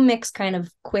we do mix kind of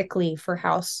quickly for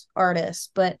house artists,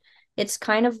 but it's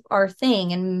kind of our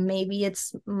thing, and maybe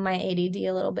it's my ADD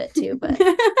a little bit too, but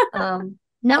no,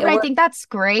 but I think that's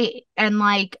great. And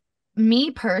like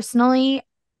me personally,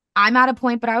 I'm at a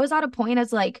point, but I was at a point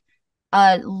as like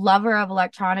a lover of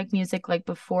electronic music, like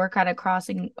before kind of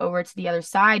crossing over to the other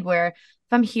side, where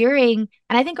if I'm hearing,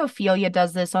 and I think Ophelia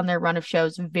does this on their run of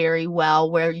shows very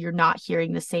well, where you're not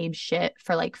hearing the same shit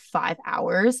for like 5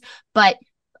 hours, but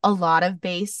a lot of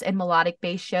bass and melodic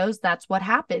bass shows, that's what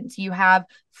happens. You have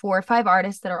 4 or 5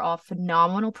 artists that are all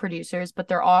phenomenal producers, but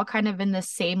they're all kind of in the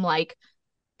same like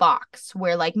box,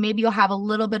 where like maybe you'll have a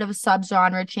little bit of a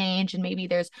subgenre change, and maybe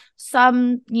there's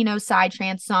some, you know, side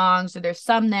trance songs, or there's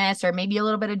some this, or maybe a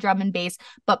little bit of drum and bass,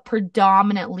 but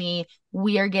predominantly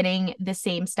we are getting the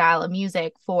same style of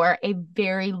music for a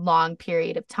very long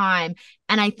period of time.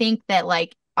 And I think that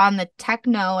like on the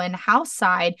techno and house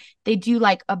side, they do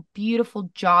like a beautiful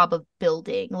job of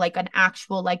building like an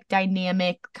actual like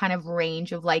dynamic kind of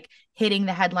range of like hitting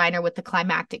the headliner with the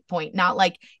climactic point, not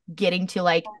like getting to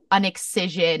like an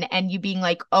excision and you being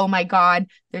like, oh my God,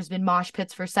 there's been mosh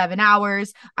pits for 7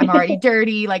 hours. I'm already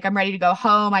dirty. Like I'm ready to go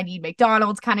home. I need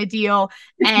McDonald's kind of deal.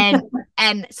 And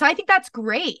so I think that's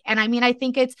great. And I mean, I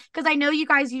think it's because I know you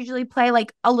guys usually play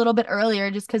like a little bit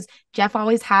earlier, just because Jeff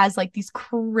always has like these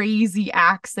crazy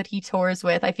acts that he tours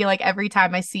with. I feel like every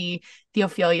time I see the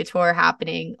Ophelia tour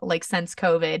happening, like since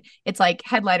COVID, it's like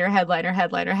headliner, headliner,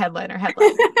 headliner, headliner,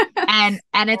 headliner.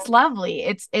 and it's lovely.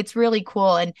 It's really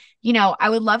cool. And, you know, I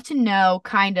would love to know,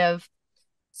 kind of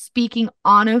speaking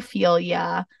on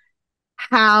Ophelia,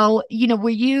 how, you know, were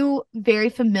you very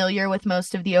familiar with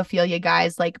most of the Ophelia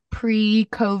guys like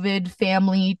pre-COVID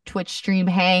family Twitch stream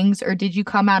hangs, or did you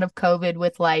come out of COVID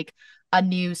with like a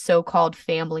new so-called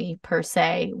family per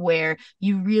se, where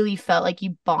you really felt like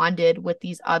you bonded with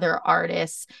these other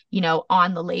artists, you know,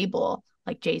 on the label,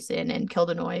 like Jason and Kill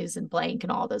the Noise and Blank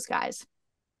and all those guys?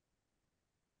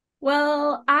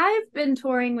 Well, I've been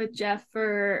touring with Jeff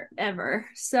forever,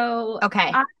 so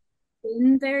I've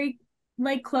been very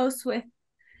like close with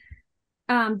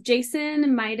Jason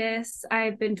and Midas.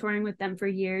 I've been touring with them for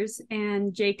years,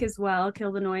 and Jake as well,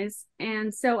 Kill the Noise,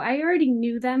 and so I already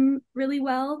knew them really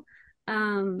well.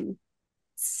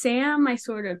 Sam,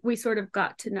 we sort of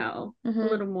got to know a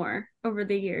little more over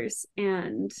the years,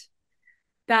 and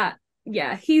that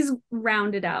yeah, he's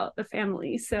rounded out the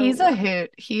family. So he's a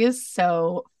hoot. He is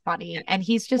so funny, and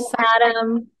he's just such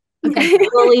Adam.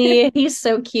 Bully. He's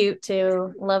so cute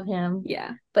too. Love him.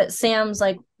 Yeah. But Sam's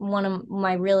like one of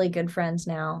my really good friends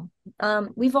now.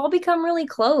 We've all become really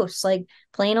close, like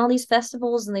playing all these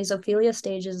festivals and these Ophelia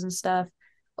stages and stuff.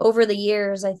 Over the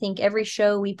years, I think every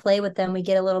show we play with them, we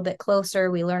get a little bit closer.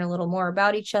 We learn a little more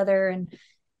about each other, and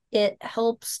it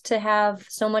helps to have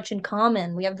so much in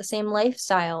common. We have the same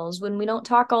lifestyles. When we don't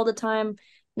talk all the time,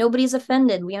 nobody's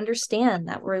offended. We understand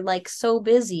that we're like so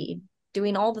busy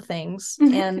doing all the things.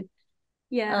 And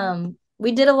yeah.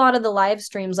 We did a lot of the live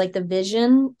streams, like the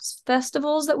Vision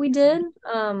festivals that we did.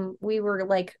 We were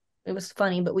like, it was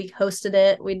funny, but we hosted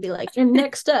it. We'd be like, and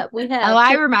next up we have. Oh,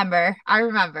 I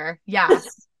remember. Yeah.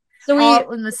 So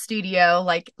all in the studio,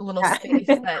 like little space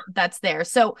that's there.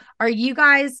 So are you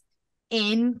guys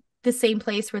in the same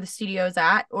place where the studio is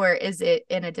at, or is it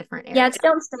in a different area? Yeah, it's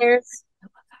downstairs.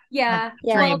 Yeah.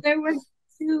 Well, there were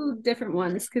 2 different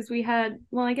ones because we had,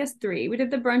 well, I guess 3. We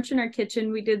did the brunch in our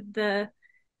kitchen. We did the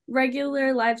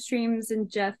regular live streams in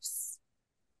Jeff's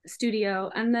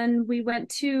studio, and then we went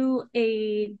to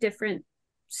a different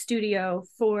studio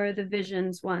for the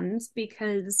Visions ones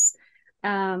because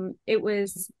it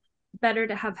was better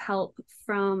to have help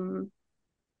from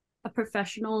a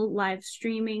professional live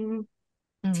streaming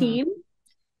team,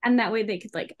 and that way they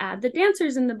could like add the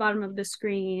dancers in the bottom of the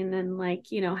screen and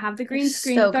like, you know, have the green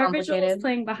screen with our visuals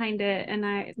playing behind it. And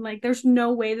I like, there's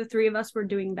no way the 3 of us were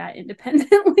doing that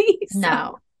independently.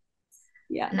 No.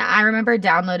 Yeah. And I remember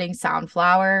downloading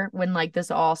Soundflower when like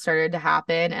this all started to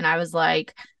happen, and I was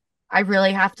like, I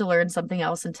really have to learn something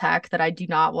else in tech that I do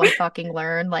not want to fucking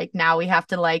learn. Like now we have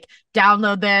to like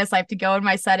download this. I have to go in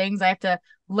my settings. I have to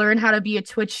learn how to be a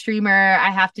Twitch streamer. I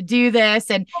have to do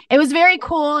this. And it was very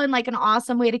cool and like an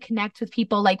awesome way to connect with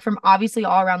people like from obviously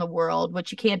all around the world,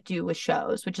 which you can't do with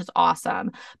shows, which is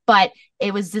awesome. But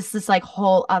it was just this like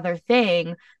whole other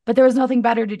thing, but there was nothing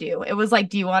better to do. It was like,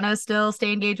 do you want to still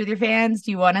stay engaged with your fans?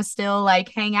 Do you want to still like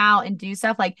hang out and do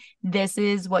stuff? Like this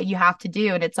is what you have to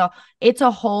do. And it's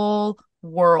a whole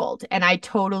world. And I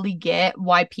totally get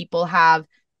why people have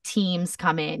teams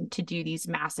come in to do these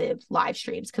massive live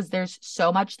streams because there's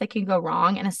so much that can go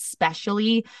wrong. And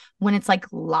especially when it's like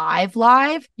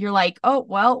live, you're like, oh,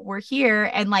 well, we're here.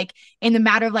 And like in the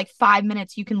matter of like 5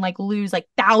 minutes, you can like lose like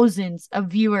thousands of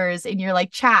viewers in your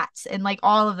like chats and like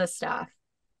all of this stuff.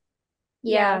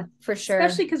 Yeah, for sure.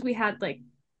 Especially because we had like,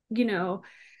 you know,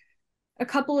 a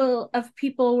couple of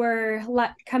people were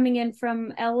coming in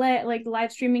from LA, like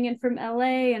live streaming in from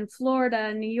LA and Florida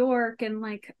and New York and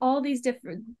like all these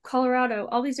different Colorado,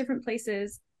 all these different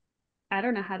places. I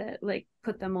don't know how to like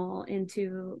put them all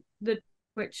into the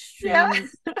Twitch stream.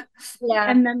 Yeah.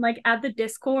 And then like add the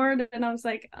Discord, and I was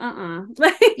like,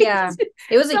 like, yeah,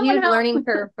 it was a huge learning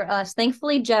curve for us.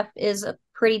 Thankfully, Jeff is a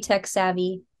pretty tech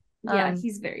savvy. Yeah,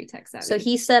 he's very tech savvy. So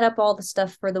he set up all the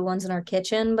stuff for the ones in our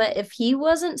kitchen. But if he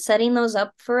wasn't setting those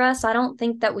up for us, I don't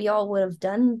think that we all would have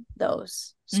done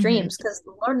those streams because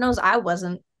Lord knows I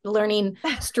wasn't learning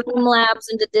Streamlabs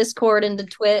into Discord, into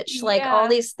Twitch, like all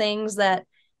these things that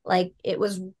like it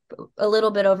was a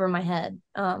little bit over my head.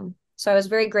 So I was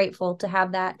very grateful to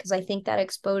have that because I think that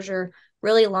exposure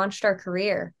really launched our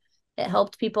career. It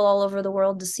helped people all over the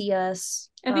world to see us.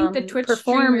 I think the Twitch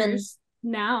streamers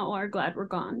now are glad we're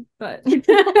gone, but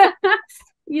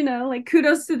you know, like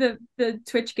kudos to the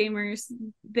Twitch gamers.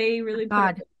 They really put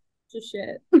up with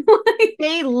shit.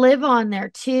 They live on there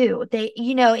too. They,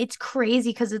 you know, it's crazy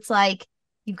because it's like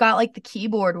you've got like the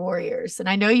keyboard warriors, and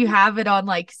I know you have it on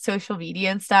like social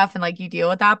media and stuff, and like you deal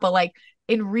with that, but like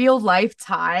in real life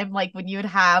time, like when you would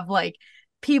have like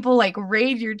people like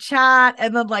raid your chat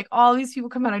and then like all these people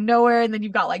come out of nowhere, and then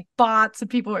you've got like bots and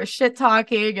people are shit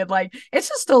talking, and like it's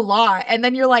just a lot. And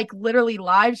then you're like literally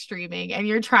live streaming and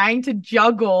you're trying to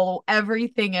juggle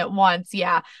everything at once.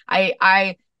 Yeah,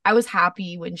 I was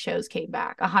happy when shows came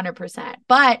back 100%,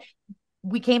 but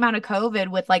we came out of COVID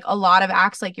with like a lot of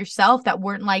acts like yourself that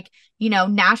weren't like, you know,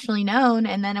 nationally known.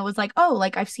 And then it was like, oh,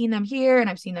 like I've seen them here and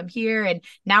I've seen them here. And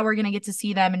now we're going to get to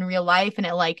see them in real life. And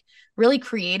it like really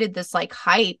created this like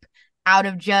hype out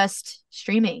of just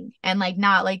streaming and like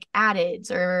not like ads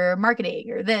or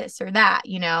marketing or this or that,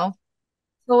 you know?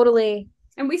 Totally.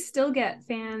 And we still get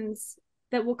fans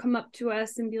that will come up to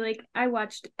us and be like, I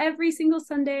watched every single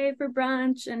Sunday for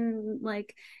brunch, and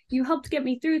like you helped get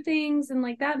me through things, and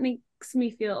like that makes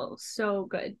me feel so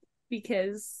good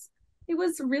because it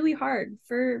was really hard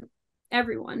for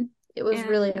everyone. It was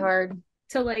really hard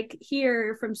to like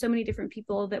hear from so many different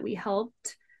people that we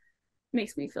helped.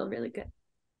 Makes me feel really good.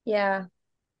 Yeah.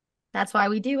 That's why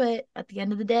we do it at the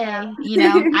end of the day. Yeah. You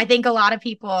know, I think a lot of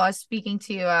people, I was speaking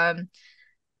to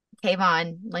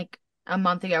Kayvon like a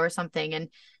month ago or something, and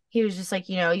he was just like,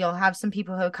 you know, you'll have some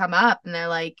people who come up and they're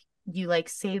like, you like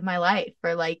saved my life,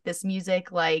 or like this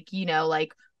music, like, you know,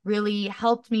 like really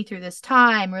helped me through this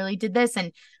time, really did this.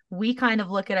 And we kind of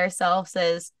look at ourselves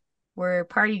as we're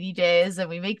party DJs and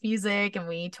we make music and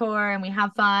we tour and we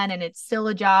have fun and it's still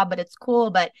a job, but it's cool.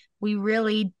 But we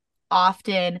really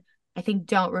often, I think,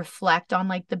 don't reflect on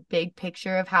like the big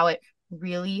picture of how it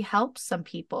really helps some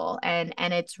people. And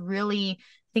it's really,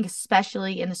 I think,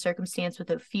 especially in the circumstance with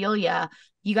Ophelia,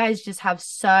 you guys just have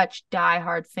such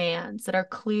diehard fans that are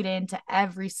clued into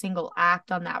every single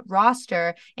act on that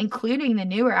roster, including the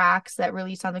newer acts that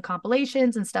release on the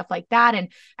compilations and stuff like that.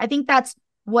 And I think that's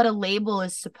what a label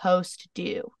is supposed to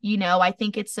do. You know, I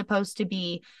think it's supposed to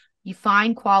be, you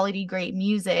find quality, great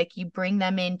music, you bring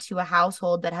them into a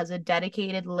household that has a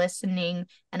dedicated listening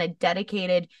and a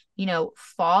dedicated, you know,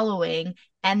 following.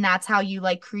 And that's how you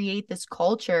like create this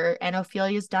culture. And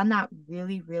Ophelia's done that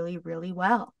really, really, really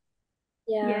well.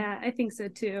 Yeah, I think so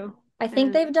too. I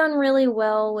think they've done really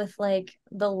well with like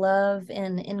the love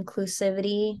and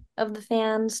inclusivity of the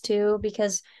fans too,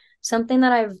 because something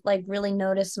that I've like really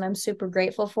noticed and I'm super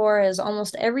grateful for is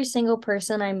almost every single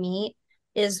person I meet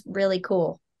is really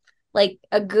cool. Like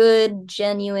a good,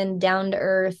 genuine, down to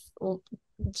earth,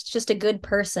 just a good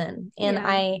person. And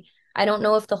I don't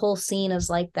know if the whole scene is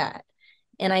like that.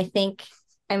 And I think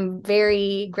I'm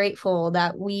very grateful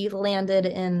that we landed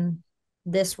in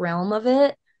this realm of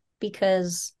it,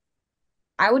 because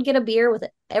I would get a beer with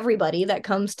everybody that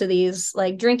comes to these.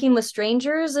 Like drinking with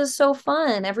strangers is so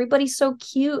fun. Everybody's so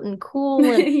cute and cool,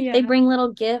 and they bring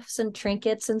little gifts and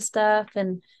trinkets and stuff.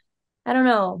 And I don't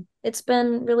know, it's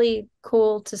been really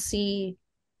cool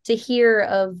to hear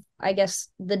of, I guess,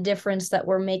 the difference that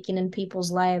we're making in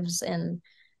people's lives. And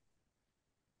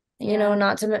you know,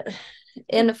 not to,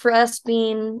 and for us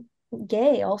being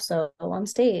gay also on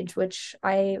stage, which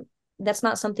that's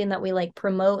not something that we like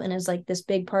promote and is like this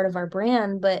big part of our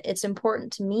brand, but it's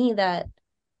important to me that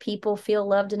people feel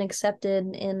loved and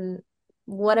accepted in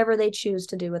whatever they choose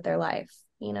to do with their life,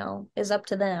 you know, is up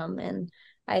to them. And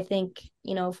I think,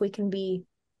 you know, if we can be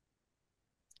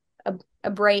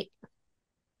a bright,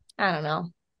 I don't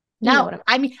know. No,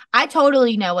 I mean, I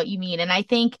totally know what you mean. And I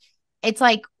think it's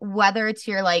like, whether it's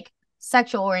your like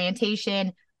sexual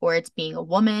orientation, or it's being a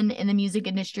woman in the music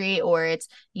industry, or it's,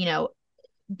 you know,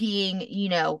 being, you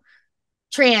know,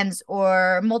 trans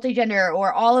or multigender,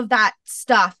 or all of that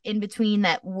stuff in between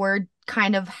that we're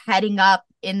kind of heading up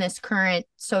in this current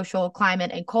social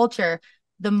climate and culture,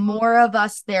 the more of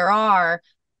us there are,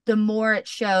 the more it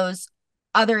shows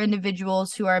other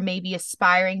individuals who are maybe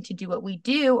aspiring to do what we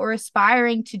do, or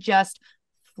aspiring to just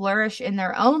flourish in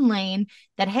their own lane,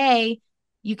 that, hey,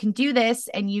 you can do this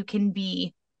and you can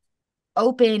be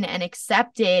open and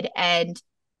accepted, and,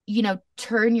 you know,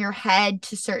 turn your head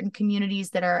to certain communities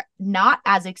that are not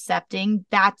as accepting.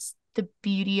 That's the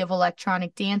beauty of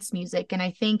electronic dance music. And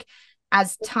I think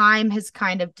as time has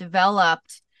kind of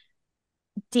developed,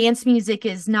 dance music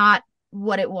is not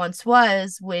what it once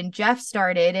was when Jeff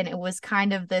started, and it was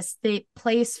kind of this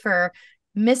place for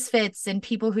misfits and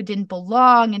people who didn't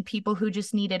belong and people who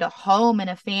just needed a home and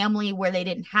a family where they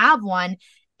didn't have one.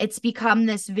 It's become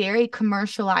this very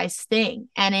commercialized thing.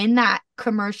 And in that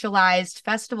commercialized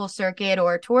festival circuit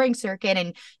or touring circuit,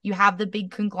 and you have the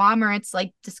big conglomerates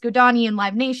like Disco Donnie and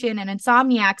Live Nation and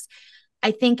Insomniacs,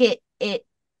 I think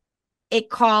it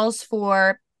calls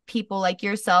for people like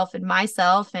yourself and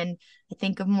myself, and I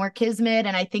think of More Kismet,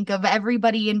 and I think of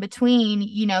everybody in between,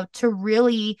 you know, to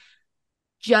really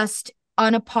just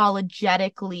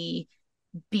unapologetically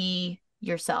be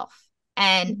yourself.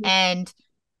 And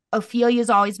Ophelia's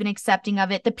always been accepting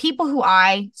of it. The people who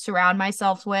I surround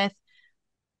myself with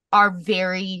are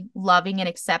very loving and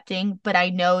accepting, but I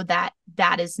know that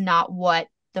that is not what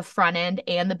the front end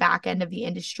and the back end of the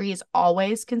industry is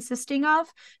always consisting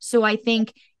of. So I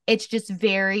think it's just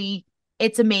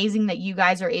it's amazing that you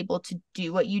guys are able to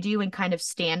do what you do and kind of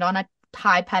stand on a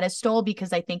high pedestal,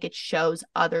 because I think it shows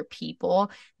other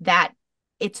people that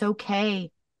it's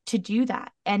okay to do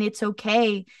that, and it's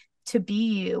okay to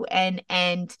be you, and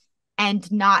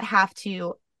not have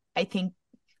to, I think,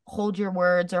 hold your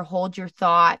words or hold your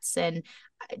thoughts. And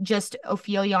just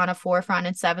Ophelia on a forefront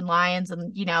and Seven Lions.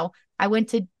 And, you know, I went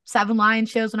to Seven Lions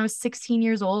shows when I was 16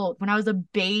 years old, when I was a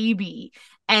baby.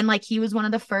 And like, he was one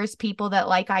of the first people that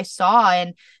like I saw,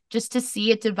 and just to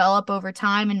see it develop over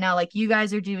time. And now like you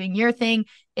guys are doing your thing,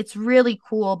 it's really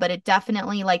cool. But it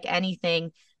definitely, like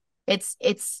anything,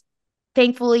 it's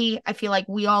thankfully, I feel like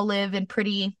we all live in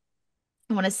pretty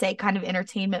I want to say kind of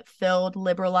entertainment filled,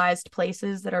 liberalized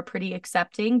places that are pretty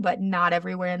accepting, but not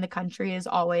everywhere in the country is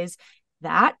always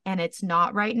that. And it's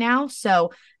not right now.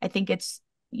 So I think it's,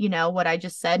 what I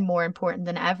just said, more important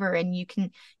than ever. And you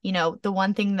can, the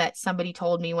one thing that somebody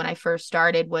told me when I first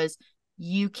started was,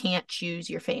 you can't choose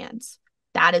your fans.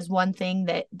 That is one thing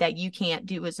that you can't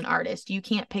do as an artist. You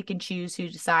can't pick and choose who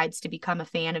decides to become a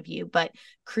fan of you, but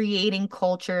creating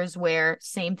cultures where,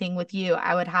 same thing with you,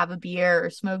 I would have a beer or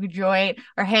smoke a joint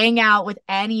or hang out with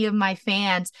any of my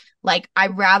fans. Like,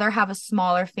 I'd rather have a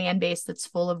smaller fan base that's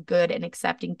full of good and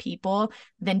accepting people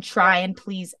than try and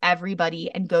please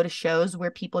everybody and go to shows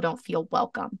where people don't feel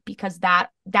welcome, because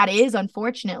that is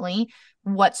unfortunately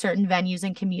what certain venues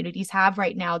and communities have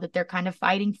right now that they're kind of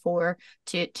fighting for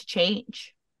to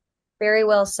change. Very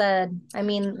well said. I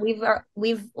mean,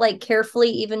 we've like carefully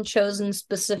even chosen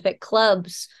specific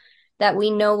clubs that we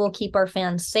know will keep our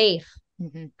fans safe.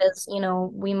 Because,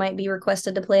 we might be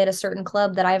requested to play at a certain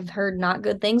club that I've heard not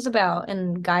good things about,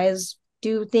 and guys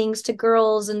do things to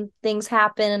girls and things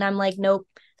happen. And I'm like, nope,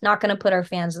 not going to put our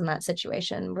fans in that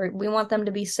situation. We want them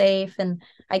to be safe. And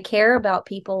I care about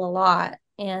people a lot.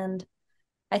 And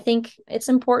I think it's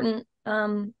important.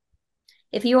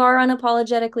 If you are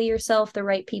unapologetically yourself, the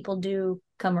right people do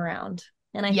come around.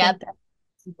 And I think that's an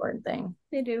important thing.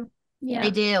 They do. Yeah, they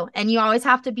do. And you always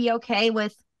have to be okay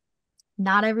with,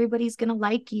 not everybody's going to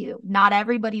like you. Not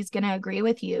everybody's going to agree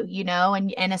with you,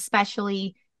 and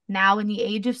especially now in the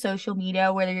age of social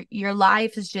media, where your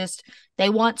life is just, they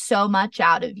want so much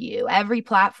out of you. Every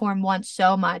platform wants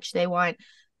so much. They want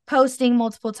posting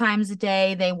multiple times a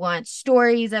day. They want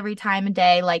stories every time a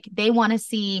day. Like, they want to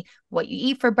see what you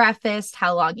eat for breakfast,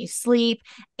 how long you sleep,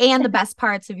 and the best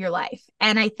parts of your life.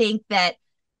 And I think that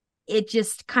it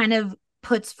just kind of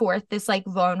puts forth this like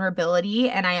vulnerability.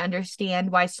 And I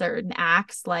understand why certain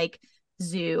acts like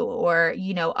Zoo or,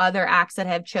 other acts that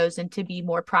have chosen to be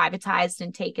more privatized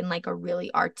and taken like a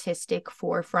really artistic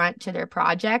forefront to their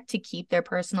project to keep their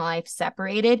personal life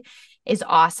separated is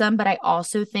awesome. But I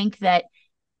also think that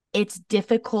it's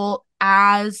difficult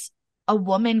as a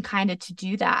woman kind of to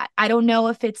do that. I don't know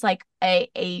if it's like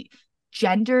a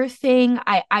gender thing.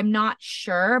 I'm not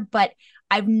sure, but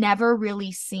I've never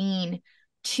really seen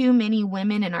too many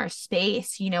women in our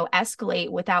space, escalate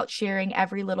without sharing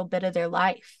every little bit of their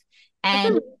life.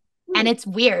 And it's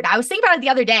weird. I was thinking about it the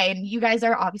other day, and you guys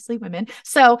are obviously women.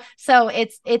 So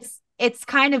it's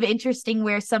kind of interesting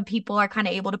where some people are kind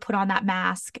of able to put on that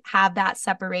mask, have that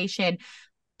separation.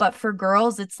 But for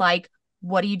girls, it's like,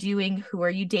 what are you doing? Who are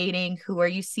you dating? Who are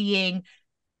you seeing?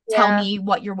 Tell me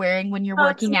what you're wearing when you're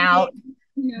working out.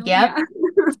 Yep.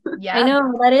 Yeah. I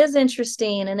know, that is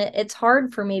interesting. And it's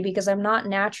hard for me because I'm not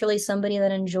naturally somebody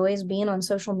that enjoys being on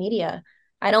social media.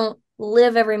 I don't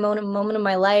live every moment of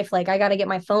my life like I got to get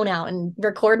my phone out and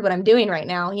record what I'm doing right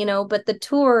now, but the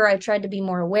tour, I tried to be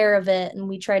more aware of it, and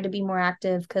we tried to be more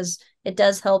active because it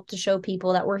does help to show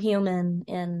people that we're human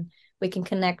and we can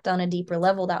connect on a deeper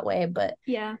level that way. But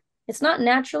it's not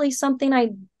naturally something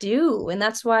I do. And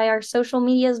that's why our social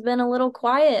media has been a little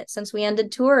quiet since we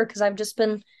ended tour, because I've just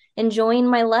been enjoying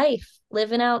my life,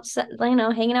 living outside,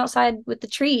 hanging outside with the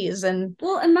trees. And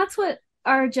that's what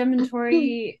our Gem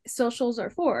Tauri socials are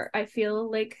for. I feel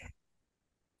like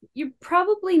you're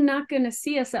probably not going to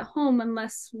see us at home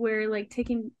unless we're like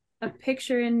taking a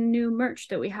picture in new merch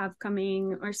that we have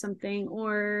coming or something,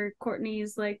 or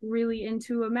Courtney's like really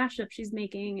into a mashup she's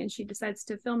making and she decides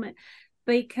to film it,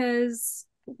 because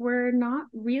we're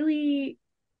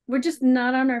just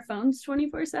not on our phones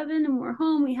 24/7, and we're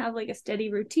home. We have like a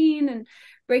steady routine, and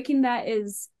breaking that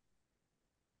is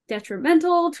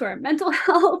detrimental to our mental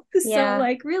health. So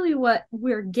like really what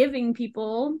we're giving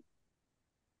people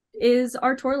is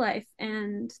our tour life,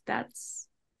 and that's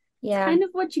kind of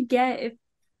what you get if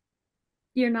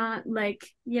you're not like,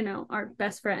 our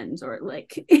best friends, or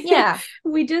like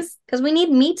we just, because we need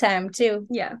me time too.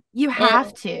 You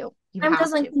have to. Time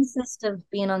doesn't consist of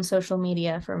being on social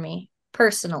media for me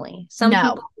personally. Some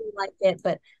people like it,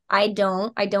 but I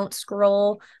don't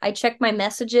scroll. I check my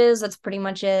messages. That's pretty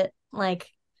much it. Like,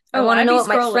 I want to know what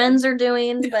my friends are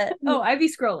doing, but I be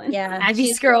scrolling. I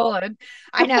be scrolling.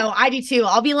 I know, I do too.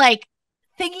 I'll be like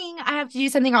thinking I have to do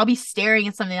something, or I'll be staring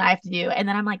at something I have to do, and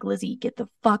then I'm like, Lizzy, get the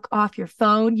fuck off your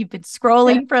phone. You've been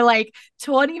scrolling for like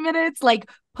 20 minutes. Like,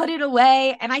 put it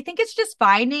away. And I think it's just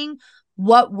finding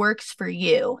what works for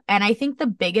you. And I think the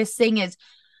biggest thing is,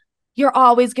 you're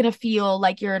always going to feel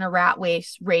like you're in a rat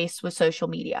race with social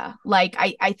media. Like,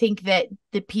 I think that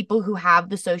the people who have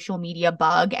the social media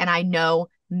bug, and I know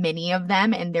many of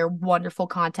them, and they're wonderful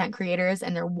content creators,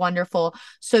 and they're wonderful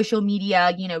social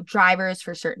media, drivers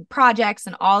for certain projects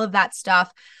and all of that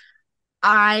stuff.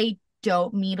 I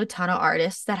don't meet a ton of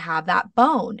artists that have that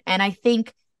bone. And I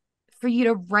think for you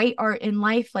to write art in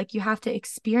life, like, you have to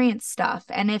experience stuff.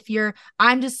 And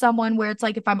I'm just someone where it's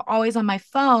like, if I'm always on my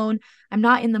phone, I'm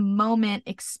not in the moment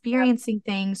experiencing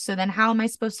things. So then how am I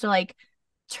supposed to like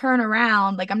turn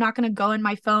around? Like, I'm not going to go in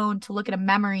my phone to look at a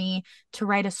memory to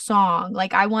write a song.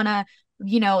 Like, I want to,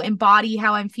 embody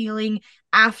how I'm feeling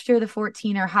after the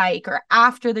 14er hike or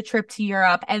after the trip to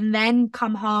Europe, and then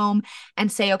come home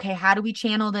and say, okay, how do we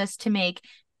channel this to make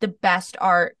the best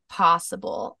art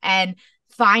possible? And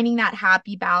finding that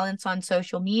happy balance on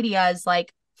social media is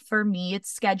like, for me,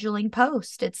 it's scheduling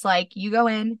post. It's like, you go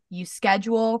in, you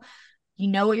schedule, you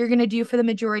know what you're going to do for the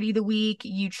majority of the week.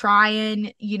 You try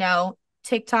and,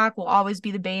 TikTok will always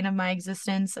be the bane of my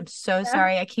existence. I'm so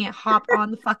sorry. I can't hop on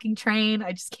the fucking train.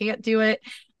 I just can't do it.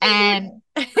 And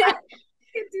I can't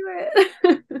do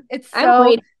it. I'm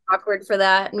way too awkward for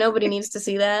that. Nobody needs to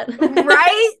see that.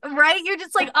 Right. You're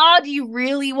just like, oh, do you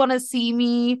really want to see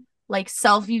me like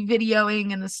selfie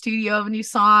videoing in the studio of a new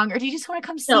song, or do you just want to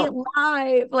come see it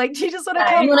live? Like, do you just want to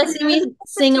come? You want to see me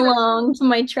sing along to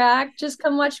my track? Just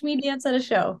come watch me dance at a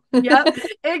show. Yep,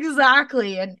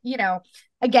 exactly. And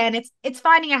again, it's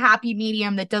finding a happy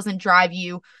medium that doesn't drive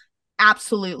you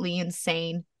absolutely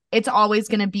insane. It's always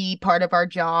going to be part of our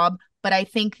job, but I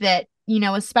think that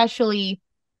especially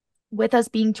with us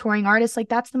being touring artists, like,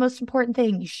 that's the most important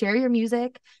thing. You share your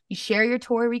music, you share your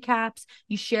tour recaps,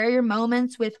 you share your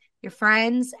moments with your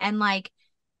friends, and like,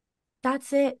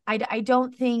 that's it. I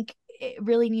don't think it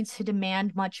really needs to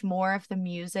demand much more if the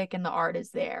music and the art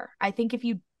is there. I think if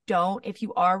you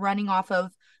are running off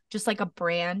of just like a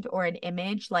brand or an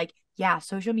image, like, yeah,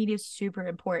 social media is super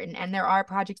important, and there are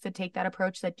projects that take that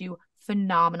approach that do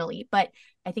phenomenally. But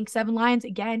I think Seven Lions,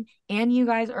 again, and you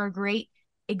guys are a great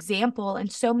example,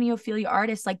 and so many Ophelia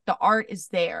artists, like, the art is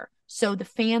there, so the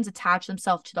fans attach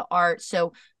themselves to the art,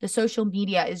 so the social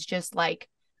media is just like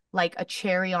a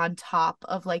cherry on top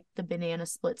of like the banana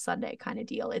split sundae kind of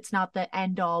deal. It's not the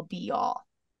end all be all.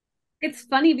 It's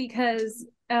funny because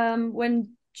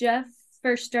when Jeff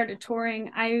first started touring,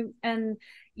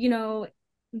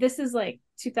 this is like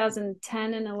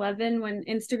 2010 and 11 when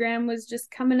Instagram was just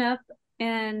coming up,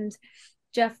 and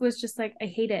Jeff was just like, I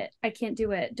hate it. I can't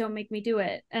do it. Don't make me do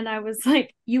it. And I was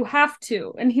like, you have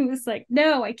to. And he was like,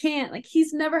 no, I can't. Like,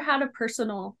 he's never had a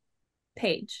personal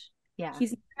page. Yeah.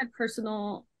 He's never had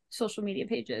personal social media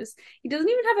pages. He doesn't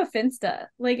even have a Finsta.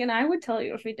 Like, and I would tell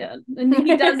you if he did. And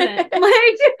he doesn't.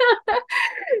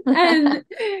 And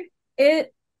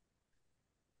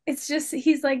it's just,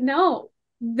 he's like, no,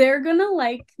 they're gonna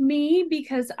like me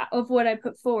because of what I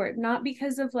put forward, not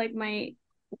because of like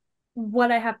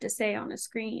what I have to say on a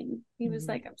screen. He was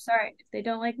like, I'm sorry, if they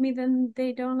don't like me, then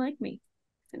they don't like me.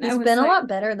 And he's been a lot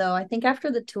better though. I think after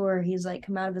the tour, he's like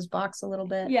come out of his box a little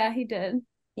bit. Yeah, he did.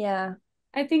 Yeah.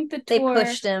 I think the tour, they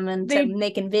pushed him into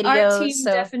making videos. Our team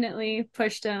definitely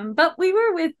pushed him. But we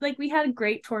had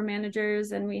great tour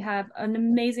managers, and we have an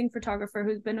amazing photographer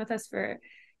who's been with us for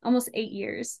almost 8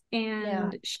 years.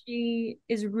 And she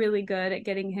is really good at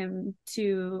getting him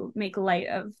to make light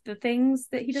of the things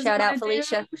that he doesn't Shout out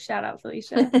Felicia. Shout out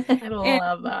Felicia. I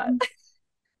love that.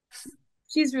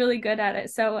 She's really good at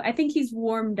it. So I think he's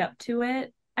warmed up to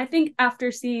it. I think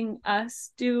after seeing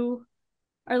us do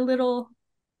our little,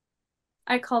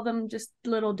 I call them just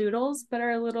little doodles, but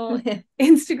our little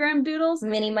Instagram doodles.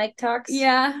 Mini mic talks.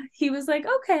 Yeah. He was like,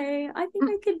 okay, I think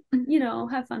I could,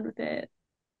 have fun with it.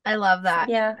 I love that.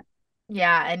 Yeah.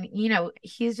 Yeah. And,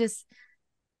 he's just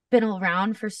been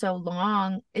around for so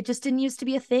long. It just didn't used to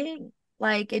be a thing.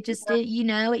 Like, it just did,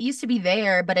 it used to be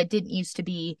there, but it didn't used to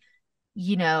be,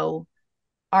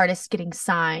 artists getting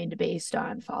signed based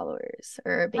on followers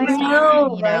or based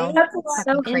on, right? That's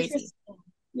so crazy.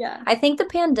 Yeah. I think the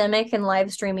pandemic and live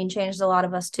streaming changed a lot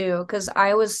of us too, because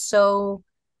I was so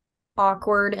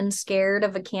awkward and scared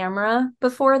of a camera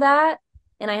before that,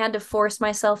 and I had to force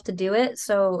myself to do it.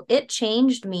 So it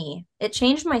changed me. It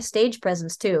changed my stage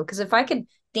presence too, because if I could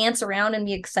dance around and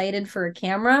be excited for a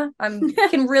camera, I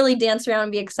can really dance around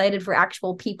and be excited for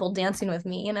actual people dancing with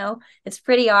me. It's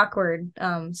pretty awkward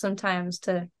sometimes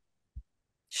to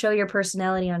show your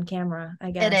personality on camera,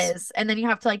 I guess. It is. And then you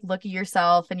have to like look at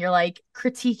yourself, and you're like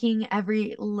critiquing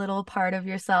every little part of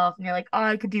yourself, and you're like, oh,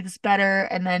 I could do this better.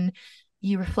 And then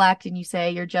you reflect and you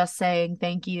say, you're just saying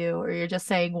thank you, or you're just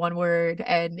saying one word,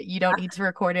 and you don't need to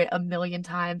record it a million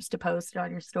times to post it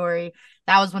on your story.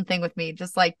 That was one thing with me.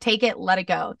 Just like, take it, let it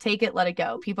go. Take it, let it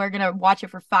go. People are going to watch it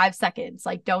for 5 seconds.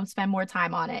 Like, don't spend more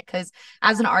time on it. Because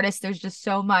as an artist, there's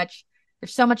so much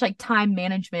like time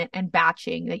management and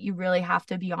batching that you really have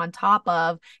to be on top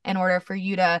of in order for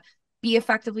you to be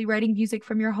effectively writing music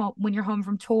from your home when you're home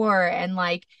from tour? And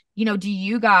like, you know, do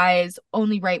you guys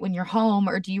only write when you're home,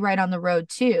 or do you write on the road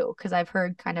too? Because I've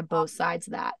heard kind of both sides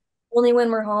of that. Only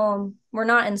when we're home. We're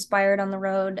not inspired on the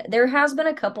road. There has been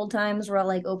a couple times where I'll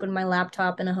like open my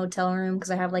laptop in a hotel room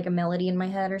because I have like a melody in my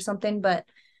head or something, but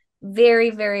very,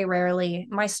 very rarely.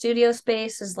 My studio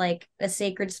space is like a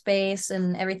sacred space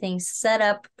and everything's set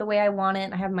up the way I want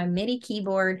it. I have my MIDI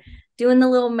keyboard. Doing the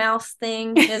little mouse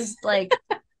thing is like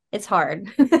it's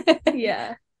hard.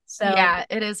 Yeah. So yeah,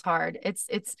 it is hard. It's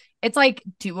like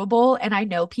doable. And I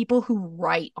know people who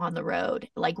write on the road,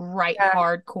 like write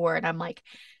hardcore. And I'm like,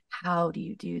 how do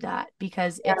you do that?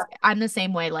 Because I'm the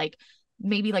same way, like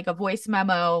maybe like a voice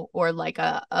memo or like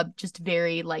a just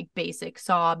very like basic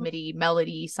saw MIDI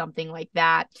melody, something like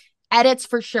that. Edits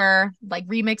for sure, like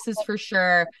remixes for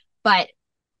sure, but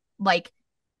like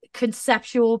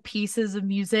conceptual pieces of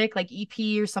music, like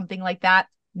EP or something like that,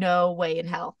 no way in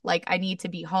hell. Like I need to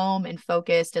be home and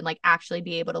focused and like actually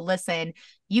be able to listen.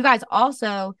 You guys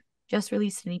also just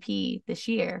released an EP this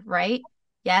year, right?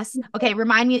 Yes. Okay.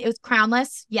 Remind me, it was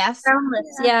Crownless. Yes.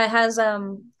 Crownless. Yeah, it has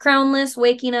Crownless,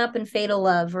 Waking Up, and Fatal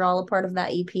Love are all a part of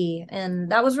that EP.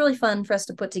 And that was really fun for us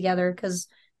to put together because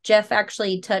Jeff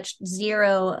actually touched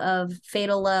zero of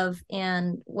Fatal Love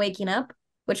and Waking Up,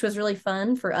 which was really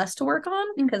fun for us to work on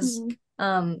because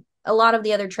a lot of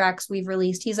the other tracks we've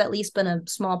released, he's at least been a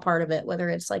small part of it, whether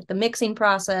it's like the mixing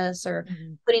process or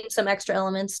putting some extra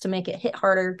elements to make it hit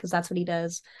harder because that's what he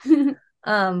does.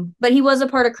 But he was a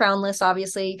part of Crownless,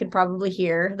 obviously. You can probably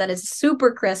hear that is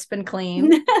super crisp and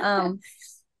clean.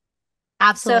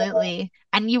 Absolutely.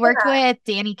 And you worked with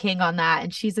Danny King on that,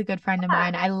 and she's a good friend of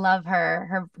mine. I love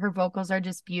her. Her vocals are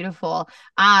just beautiful.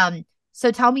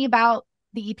 So tell me about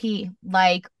the EP,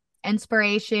 like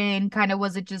inspiration, kind of,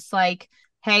 was it just like,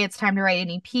 hey, it's time to write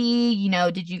an EP? You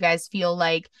know, did you guys feel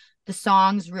like the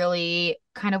songs really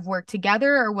kind of work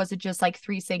together, or was it just like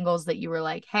 3 singles that you were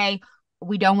like, hey,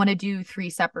 we don't want to do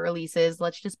 3 separate releases,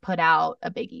 let's just put out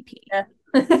a big EP?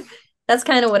 Yeah. That's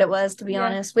kind of what it was, to be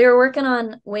honest. We were working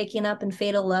on Waking Up and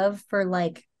Fatal Love for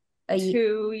like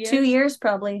 2 years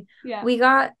probably. Yeah. We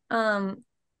got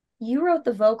you wrote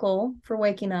the vocal for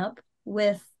Waking Up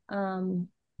with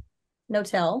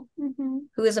Notel,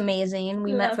 who is amazing.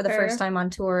 We met for the first time on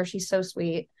tour. She's so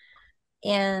sweet.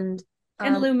 And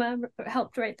Luma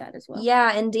helped write that as well.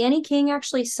 Yeah, and Danny King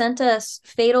actually sent us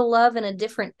Fatal Love in a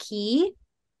different key.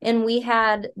 And we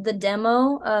had the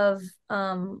demo of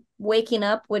Waking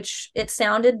Up, which it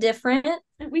sounded different.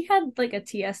 We had like a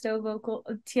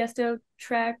Tiesto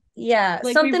track. Yeah,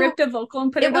 like something, we ripped a vocal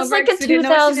and put it over. It was like a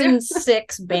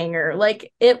 2006 banger.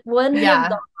 Like it wouldn't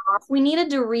have gone off. We needed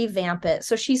to revamp it.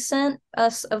 So she sent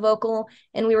us a vocal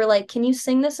and we were like, can you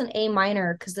sing this in A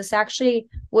minor? Because this actually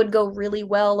would go really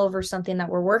well over something that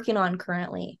we're working on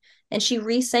currently. And she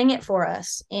re-sang it for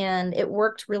us. And it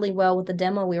worked really well with the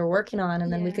demo we were working on.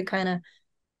 And then we could kind of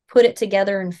put it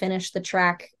together and finish the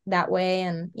track that way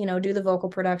and, you know, do the vocal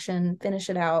production, finish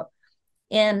it out.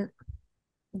 And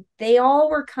they all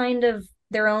were kind of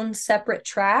their own separate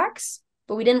tracks,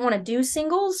 but we didn't want to do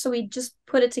singles. So we just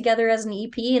put it together as an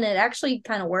EP and it actually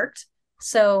kind of worked.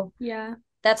 So yeah,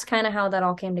 that's kind of how that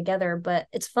all came together. But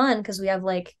it's fun because we have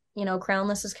like, you know,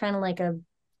 Crownless is kind of like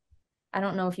I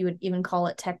don't know if you would even call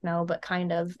it techno, but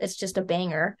kind of, it's just a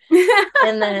banger.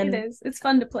 And then it is. It's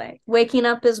fun to play. Waking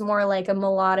Up is more like a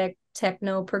melodic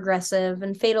techno progressive,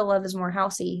 and Fatal Love is more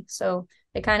housey. So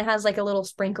it kind of has like a little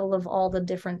sprinkle of all the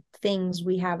different things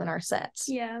we have in our sets.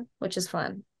 Yeah. Which is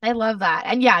fun. I love that.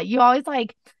 And yeah, you always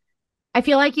like, I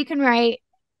feel like you can write,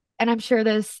 and I'm sure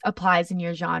this applies in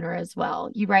your genre as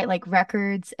well. You write like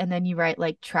records and then you write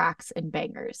like tracks and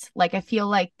bangers. Like I feel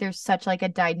like there's such like a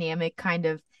dynamic kind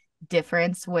of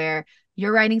difference where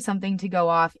you're writing something to go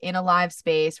off in a live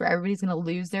space where everybody's going to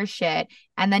lose their shit,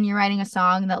 and then you're writing a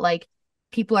song that like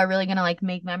people are really going to like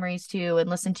make memories to and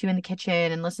listen to in the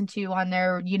kitchen and listen to on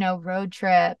their, you know, road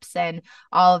trips and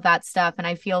all of that stuff. And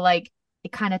I feel like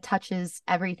it kind of touches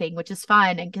everything, which is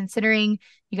fun. And considering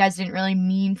you guys didn't really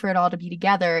mean for it all to be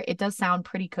together, it does sound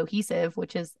pretty cohesive,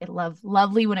 which is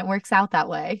lovely when it works out that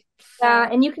way. Yeah,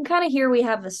 and you can kind of hear we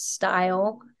have a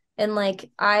style. And like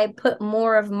I put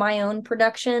more of my own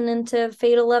production into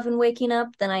Fatal Love and Waking Up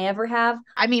than I ever have.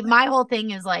 I mean, my whole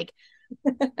thing is like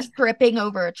tripping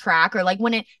over a track, or like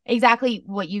when it, exactly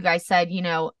what you guys said, you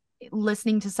know,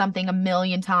 listening to something a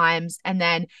million times and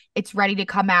then it's ready to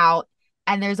come out,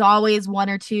 and there's always 1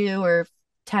 or 2 or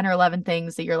 10 or 11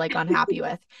 things that you're like unhappy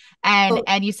with.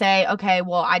 And you say, okay,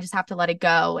 well, I just have to let it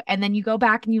go. And then you go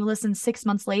back and you listen 6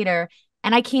 months later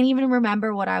and I can't even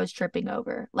remember what I was tripping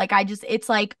over. Like it's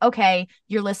like, okay,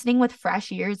 you're listening with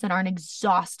fresh ears that aren't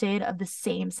exhausted of the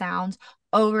same sounds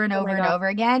over and over and over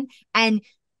again. And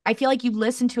I feel like you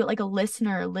listen to it like a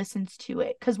listener listens to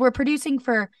it, because we're producing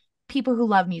for people who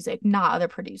love music, not other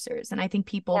producers. And I think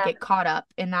people get caught up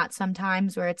in that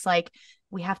sometimes, where it's like,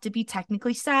 we have to be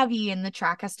technically savvy and the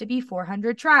track has to be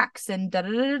 400 tracks and da da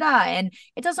da da. And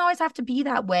it doesn't always have to be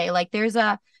that way. Like there's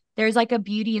like a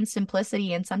beauty and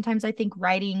simplicity. And sometimes I think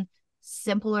writing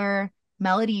simpler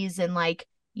melodies and like,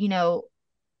 you know,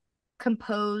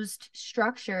 composed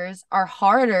structures are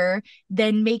harder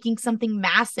than making something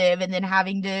massive and then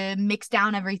having to mix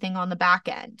down everything on the back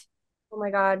end. Oh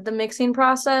my God. The mixing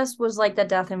process was like the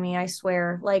death of me, I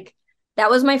swear. Like that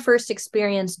was my first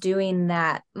experience doing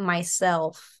that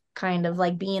myself, kind of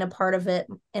like being a part of it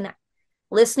and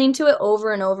listening to it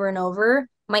over and over and over.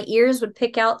 My ears would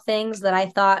pick out things that I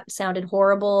thought sounded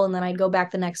horrible, and then I'd go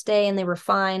back the next day and they were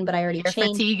fine, but I already Ear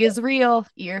changed. Fatigue is real.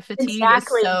 Ear fatigue is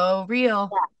so real.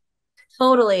 Yeah,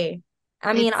 totally.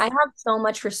 I mean, I have so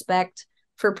much respect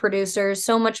for producers,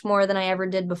 so much more than I ever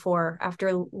did before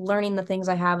after learning the things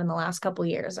I have in the last couple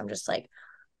years. I'm just like,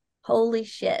 holy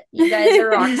shit, you guys are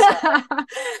rock stars.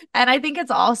 And I think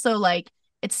it's also like,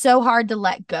 it's so hard to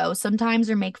let go sometimes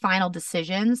or make final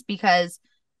decisions, because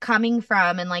coming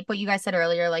from, and like what you guys said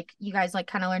earlier, like you guys like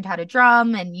kind of learned how to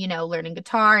drum and, you know, learning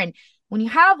guitar. And when you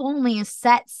have only a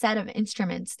set of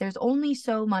instruments, there's only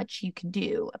so much you can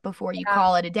do before you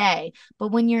call it a day. But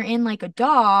when you're in like a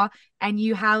DAW and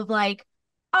you have like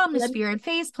Omnisphere and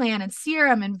Phase Plan and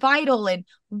Serum and Vital and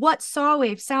what saw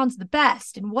wave sounds the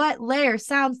best and what layer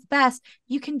sounds the best,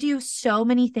 you can do so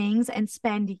many things and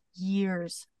spend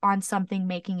years on something,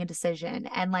 making a decision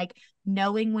and like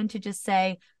knowing when to just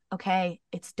say, okay,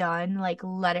 it's done, like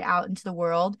let it out into the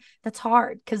world. That's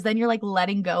hard, because then you're like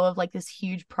letting go of like this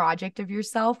huge project of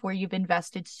yourself where you've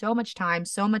invested so much time,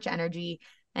 so much energy,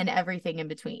 and everything in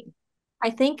between. I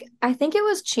think it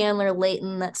was Chandler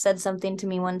Layton that said something to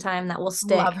me one time that will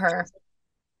stick. Love her.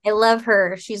 I love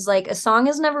her. She's like, a song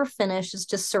is never finished, it's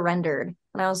just surrendered.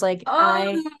 And I was like,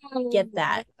 I get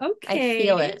that. Okay. I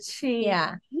feel it.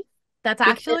 Yeah. That's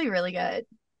actually really good.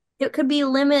 It could be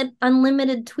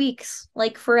unlimited tweaks,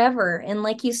 like forever. And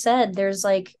like you said, there's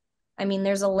like, I mean,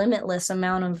 there's a limitless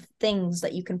amount of things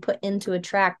that you can put into a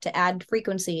track to add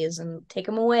frequencies and take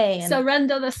them away. And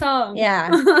surrender the song. Yeah.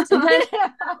 Sometimes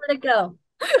let it go.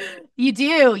 You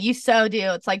do. You so do.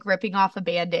 It's like ripping off a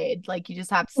Band-Aid. Like you just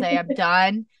have to say, I'm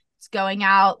done. It's going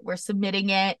out. We're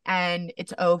submitting it and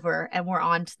it's over and we're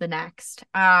on to the next.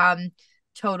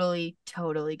 Totally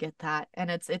get that.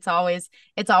 And it's always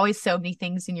so many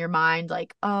things in your mind,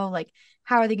 like, oh, like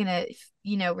how are they gonna,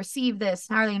 you know, receive this?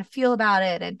 How are they gonna feel about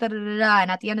it? And da da da da.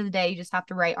 And at the end of the day, you just have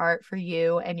to write art for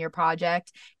you and your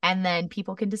project, and then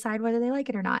people can decide whether they like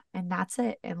it or not, and that's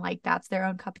it. And like that's their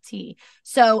own cup of tea.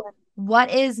 So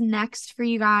what is next for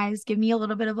you guys? Give me a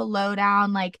little bit of a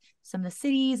lowdown, like some of the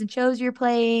cities and shows you're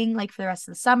playing, like for the rest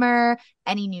of the summer,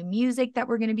 any new music that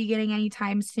we're going to be getting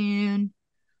anytime soon.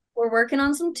 We're working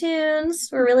on some tunes.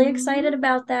 We're really excited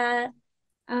about that.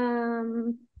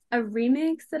 A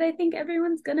remix that I think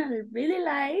everyone's gonna really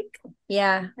like.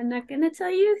 Yeah. I'm not gonna tell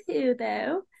you who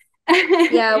though.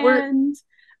 Yeah, and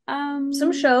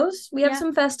some shows. We have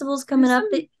some festivals coming up.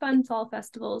 Fun fall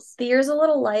festivals. The year's a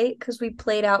little light because we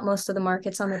played out most of the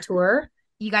markets on the tour.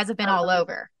 You guys have been all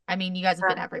over. I mean, you guys have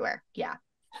been everywhere. Yeah.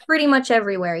 Pretty much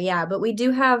everywhere, yeah. But we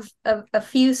do have a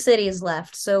few cities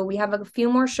left. So we have a few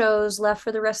more shows left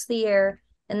for the rest of the year.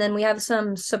 And then we have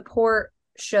some support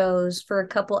shows for a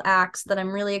couple acts that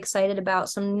I'm really excited about.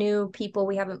 Some new people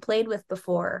we haven't played with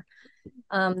before,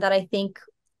 that I think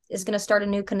is going to start a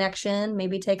new connection,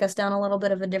 maybe take us down a little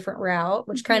bit of a different route,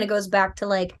 which kind of goes back to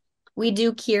like, we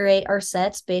do curate our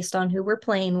sets based on who we're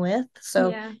playing with.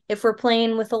 So if we're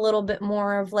playing with a little bit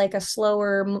more of like a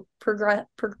slower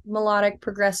melodic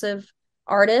progressive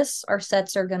artist, our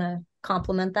sets are going to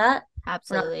complement that.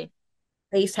 Absolutely.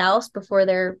 Bass house before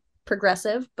they're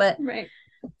progressive, but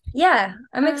yeah,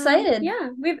 I'm excited. Yeah,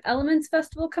 we have Elements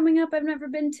Festival coming up. I've never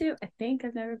been to. I think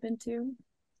I've never been to.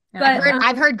 But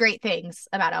I've heard great things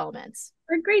about Elements.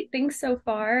 Heard great things so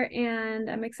far, and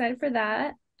I'm excited for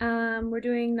that. We're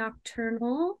doing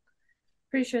Nocturnal.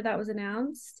 Pretty sure that was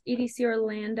announced. EDC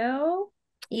Orlando.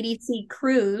 EDC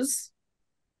Cruise.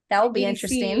 That will be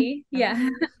interesting. Yeah.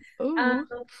 And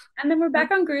then we're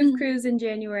back on Groove Cruise in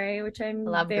January, which I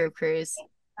love Groove Cruise.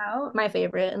 About. My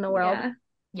favorite in the world.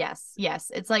 Yeah.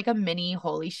 Yes. It's like a mini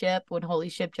Holy Ship when Holy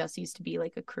Ship just used to be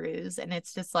like a cruise. And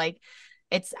it's just like,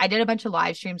 I did a bunch of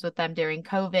live streams with them during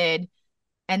COVID.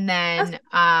 And then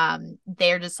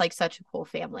they're just like such a cool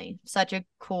family, such a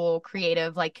cool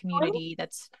creative like community.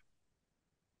 That's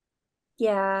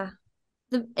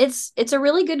it's a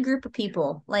really good group of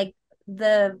people. Like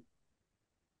the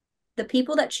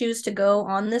people that choose to go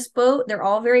on this boat, they're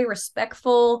all very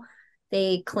respectful.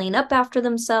 They clean up after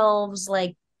themselves.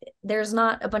 Like there's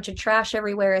not a bunch of trash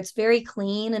everywhere. It's very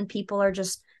clean and people are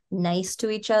just nice to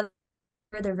each other.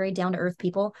 They're very down to earth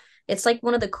people. It's like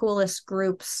one of the coolest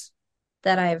groups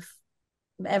that I've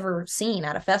ever seen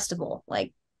at a festival.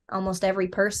 Like almost every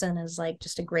person is like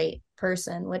just a great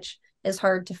person, which is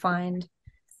hard to find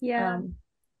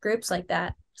groups like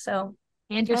that. So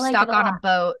and you're stuck on a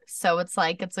boat, so it's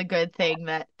like it's a good thing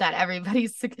that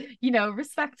everybody's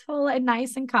respectful and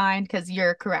nice and kind, because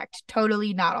you're correct,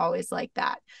 totally not always like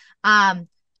that.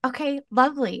 Okay,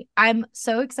 lovely. I'm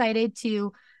so excited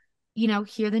to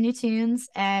hear the new tunes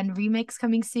and remix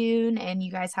coming soon, and you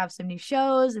guys have some new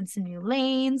shows and some new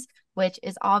lanes, which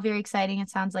is all very exciting. It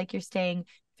sounds like you're staying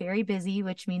very busy,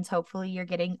 which means hopefully you're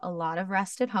getting a lot of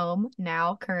rest at home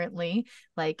now currently,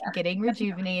 like getting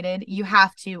rejuvenated. You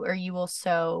have to, or you will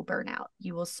so burn out.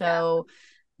 You will so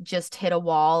just hit a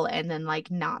wall and then like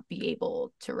not be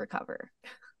able to recover.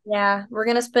 Yeah, we're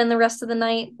going to spend the rest of the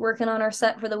night working on our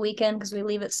set for the weekend because we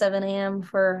leave at 7 a.m.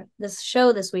 for this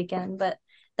show this weekend. But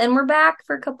then we're back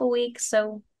for a couple weeks,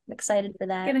 so I'm excited for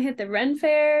that. Gonna hit the Ren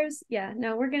fairs. Yeah,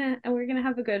 no, we're gonna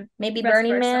have a good maybe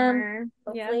Burning Man.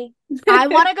 Hopefully. Yeah. I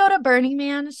want to go to Burning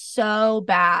Man so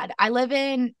bad. I live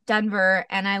in Denver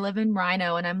and I live in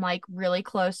Reno, and I'm like really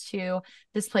close to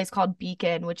this place called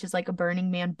Beacon, which is like a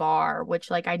Burning Man bar,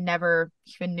 which like I never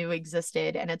even knew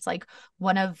existed. And it's like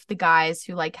one of the guys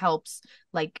who like helps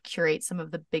like curate some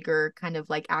of the bigger kind of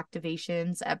like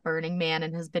activations at Burning Man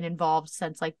and has been involved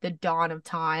since like the dawn of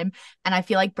time. And I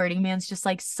feel like Burning Man's just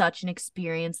like such an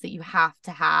experience that you have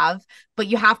to have, but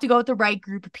you have to go with the right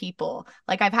group of people.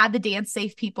 Like I've had the Dance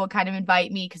Safe people kind of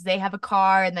invite me because they have a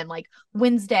car, and then like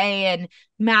Wednesday and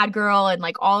Mad Girl and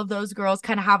like all of those girls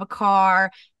kind of have a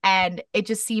car, and it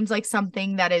just seems like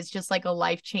something that is just like a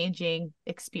life-changing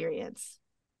experience.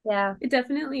 Yeah, it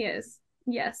definitely is.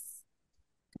 Yes.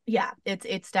 Yeah,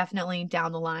 it's definitely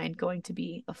down the line going to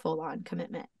be a full-on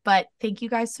commitment. But thank you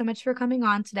guys so much for coming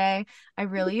on today. I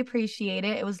really appreciate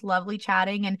it. It was lovely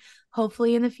chatting, and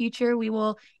hopefully in the future we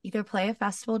will either play a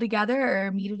festival together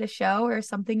or meet at a show or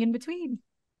something in between.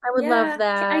 I would love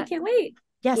that. I can't wait.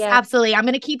 Yes, absolutely. I'm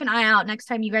going to keep an eye out next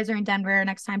time you guys are in Denver,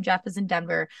 next time Jeff is in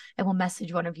Denver. I will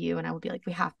message one of you and I will be like,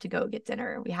 we have to go get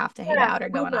dinner. We have to hang out or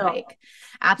go on a hike.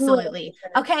 Absolutely.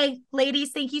 Okay,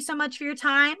 ladies, thank you so much for your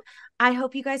time. I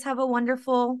hope you guys have a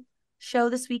wonderful show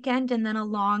this weekend and then a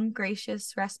long,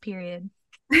 gracious rest period.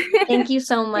 Thank you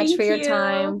so much for your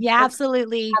time. Yeah,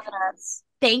 absolutely.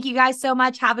 Thank you guys so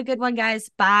much. Have a good one, guys.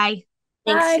 Bye.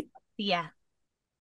 Thanks. Bye. See ya.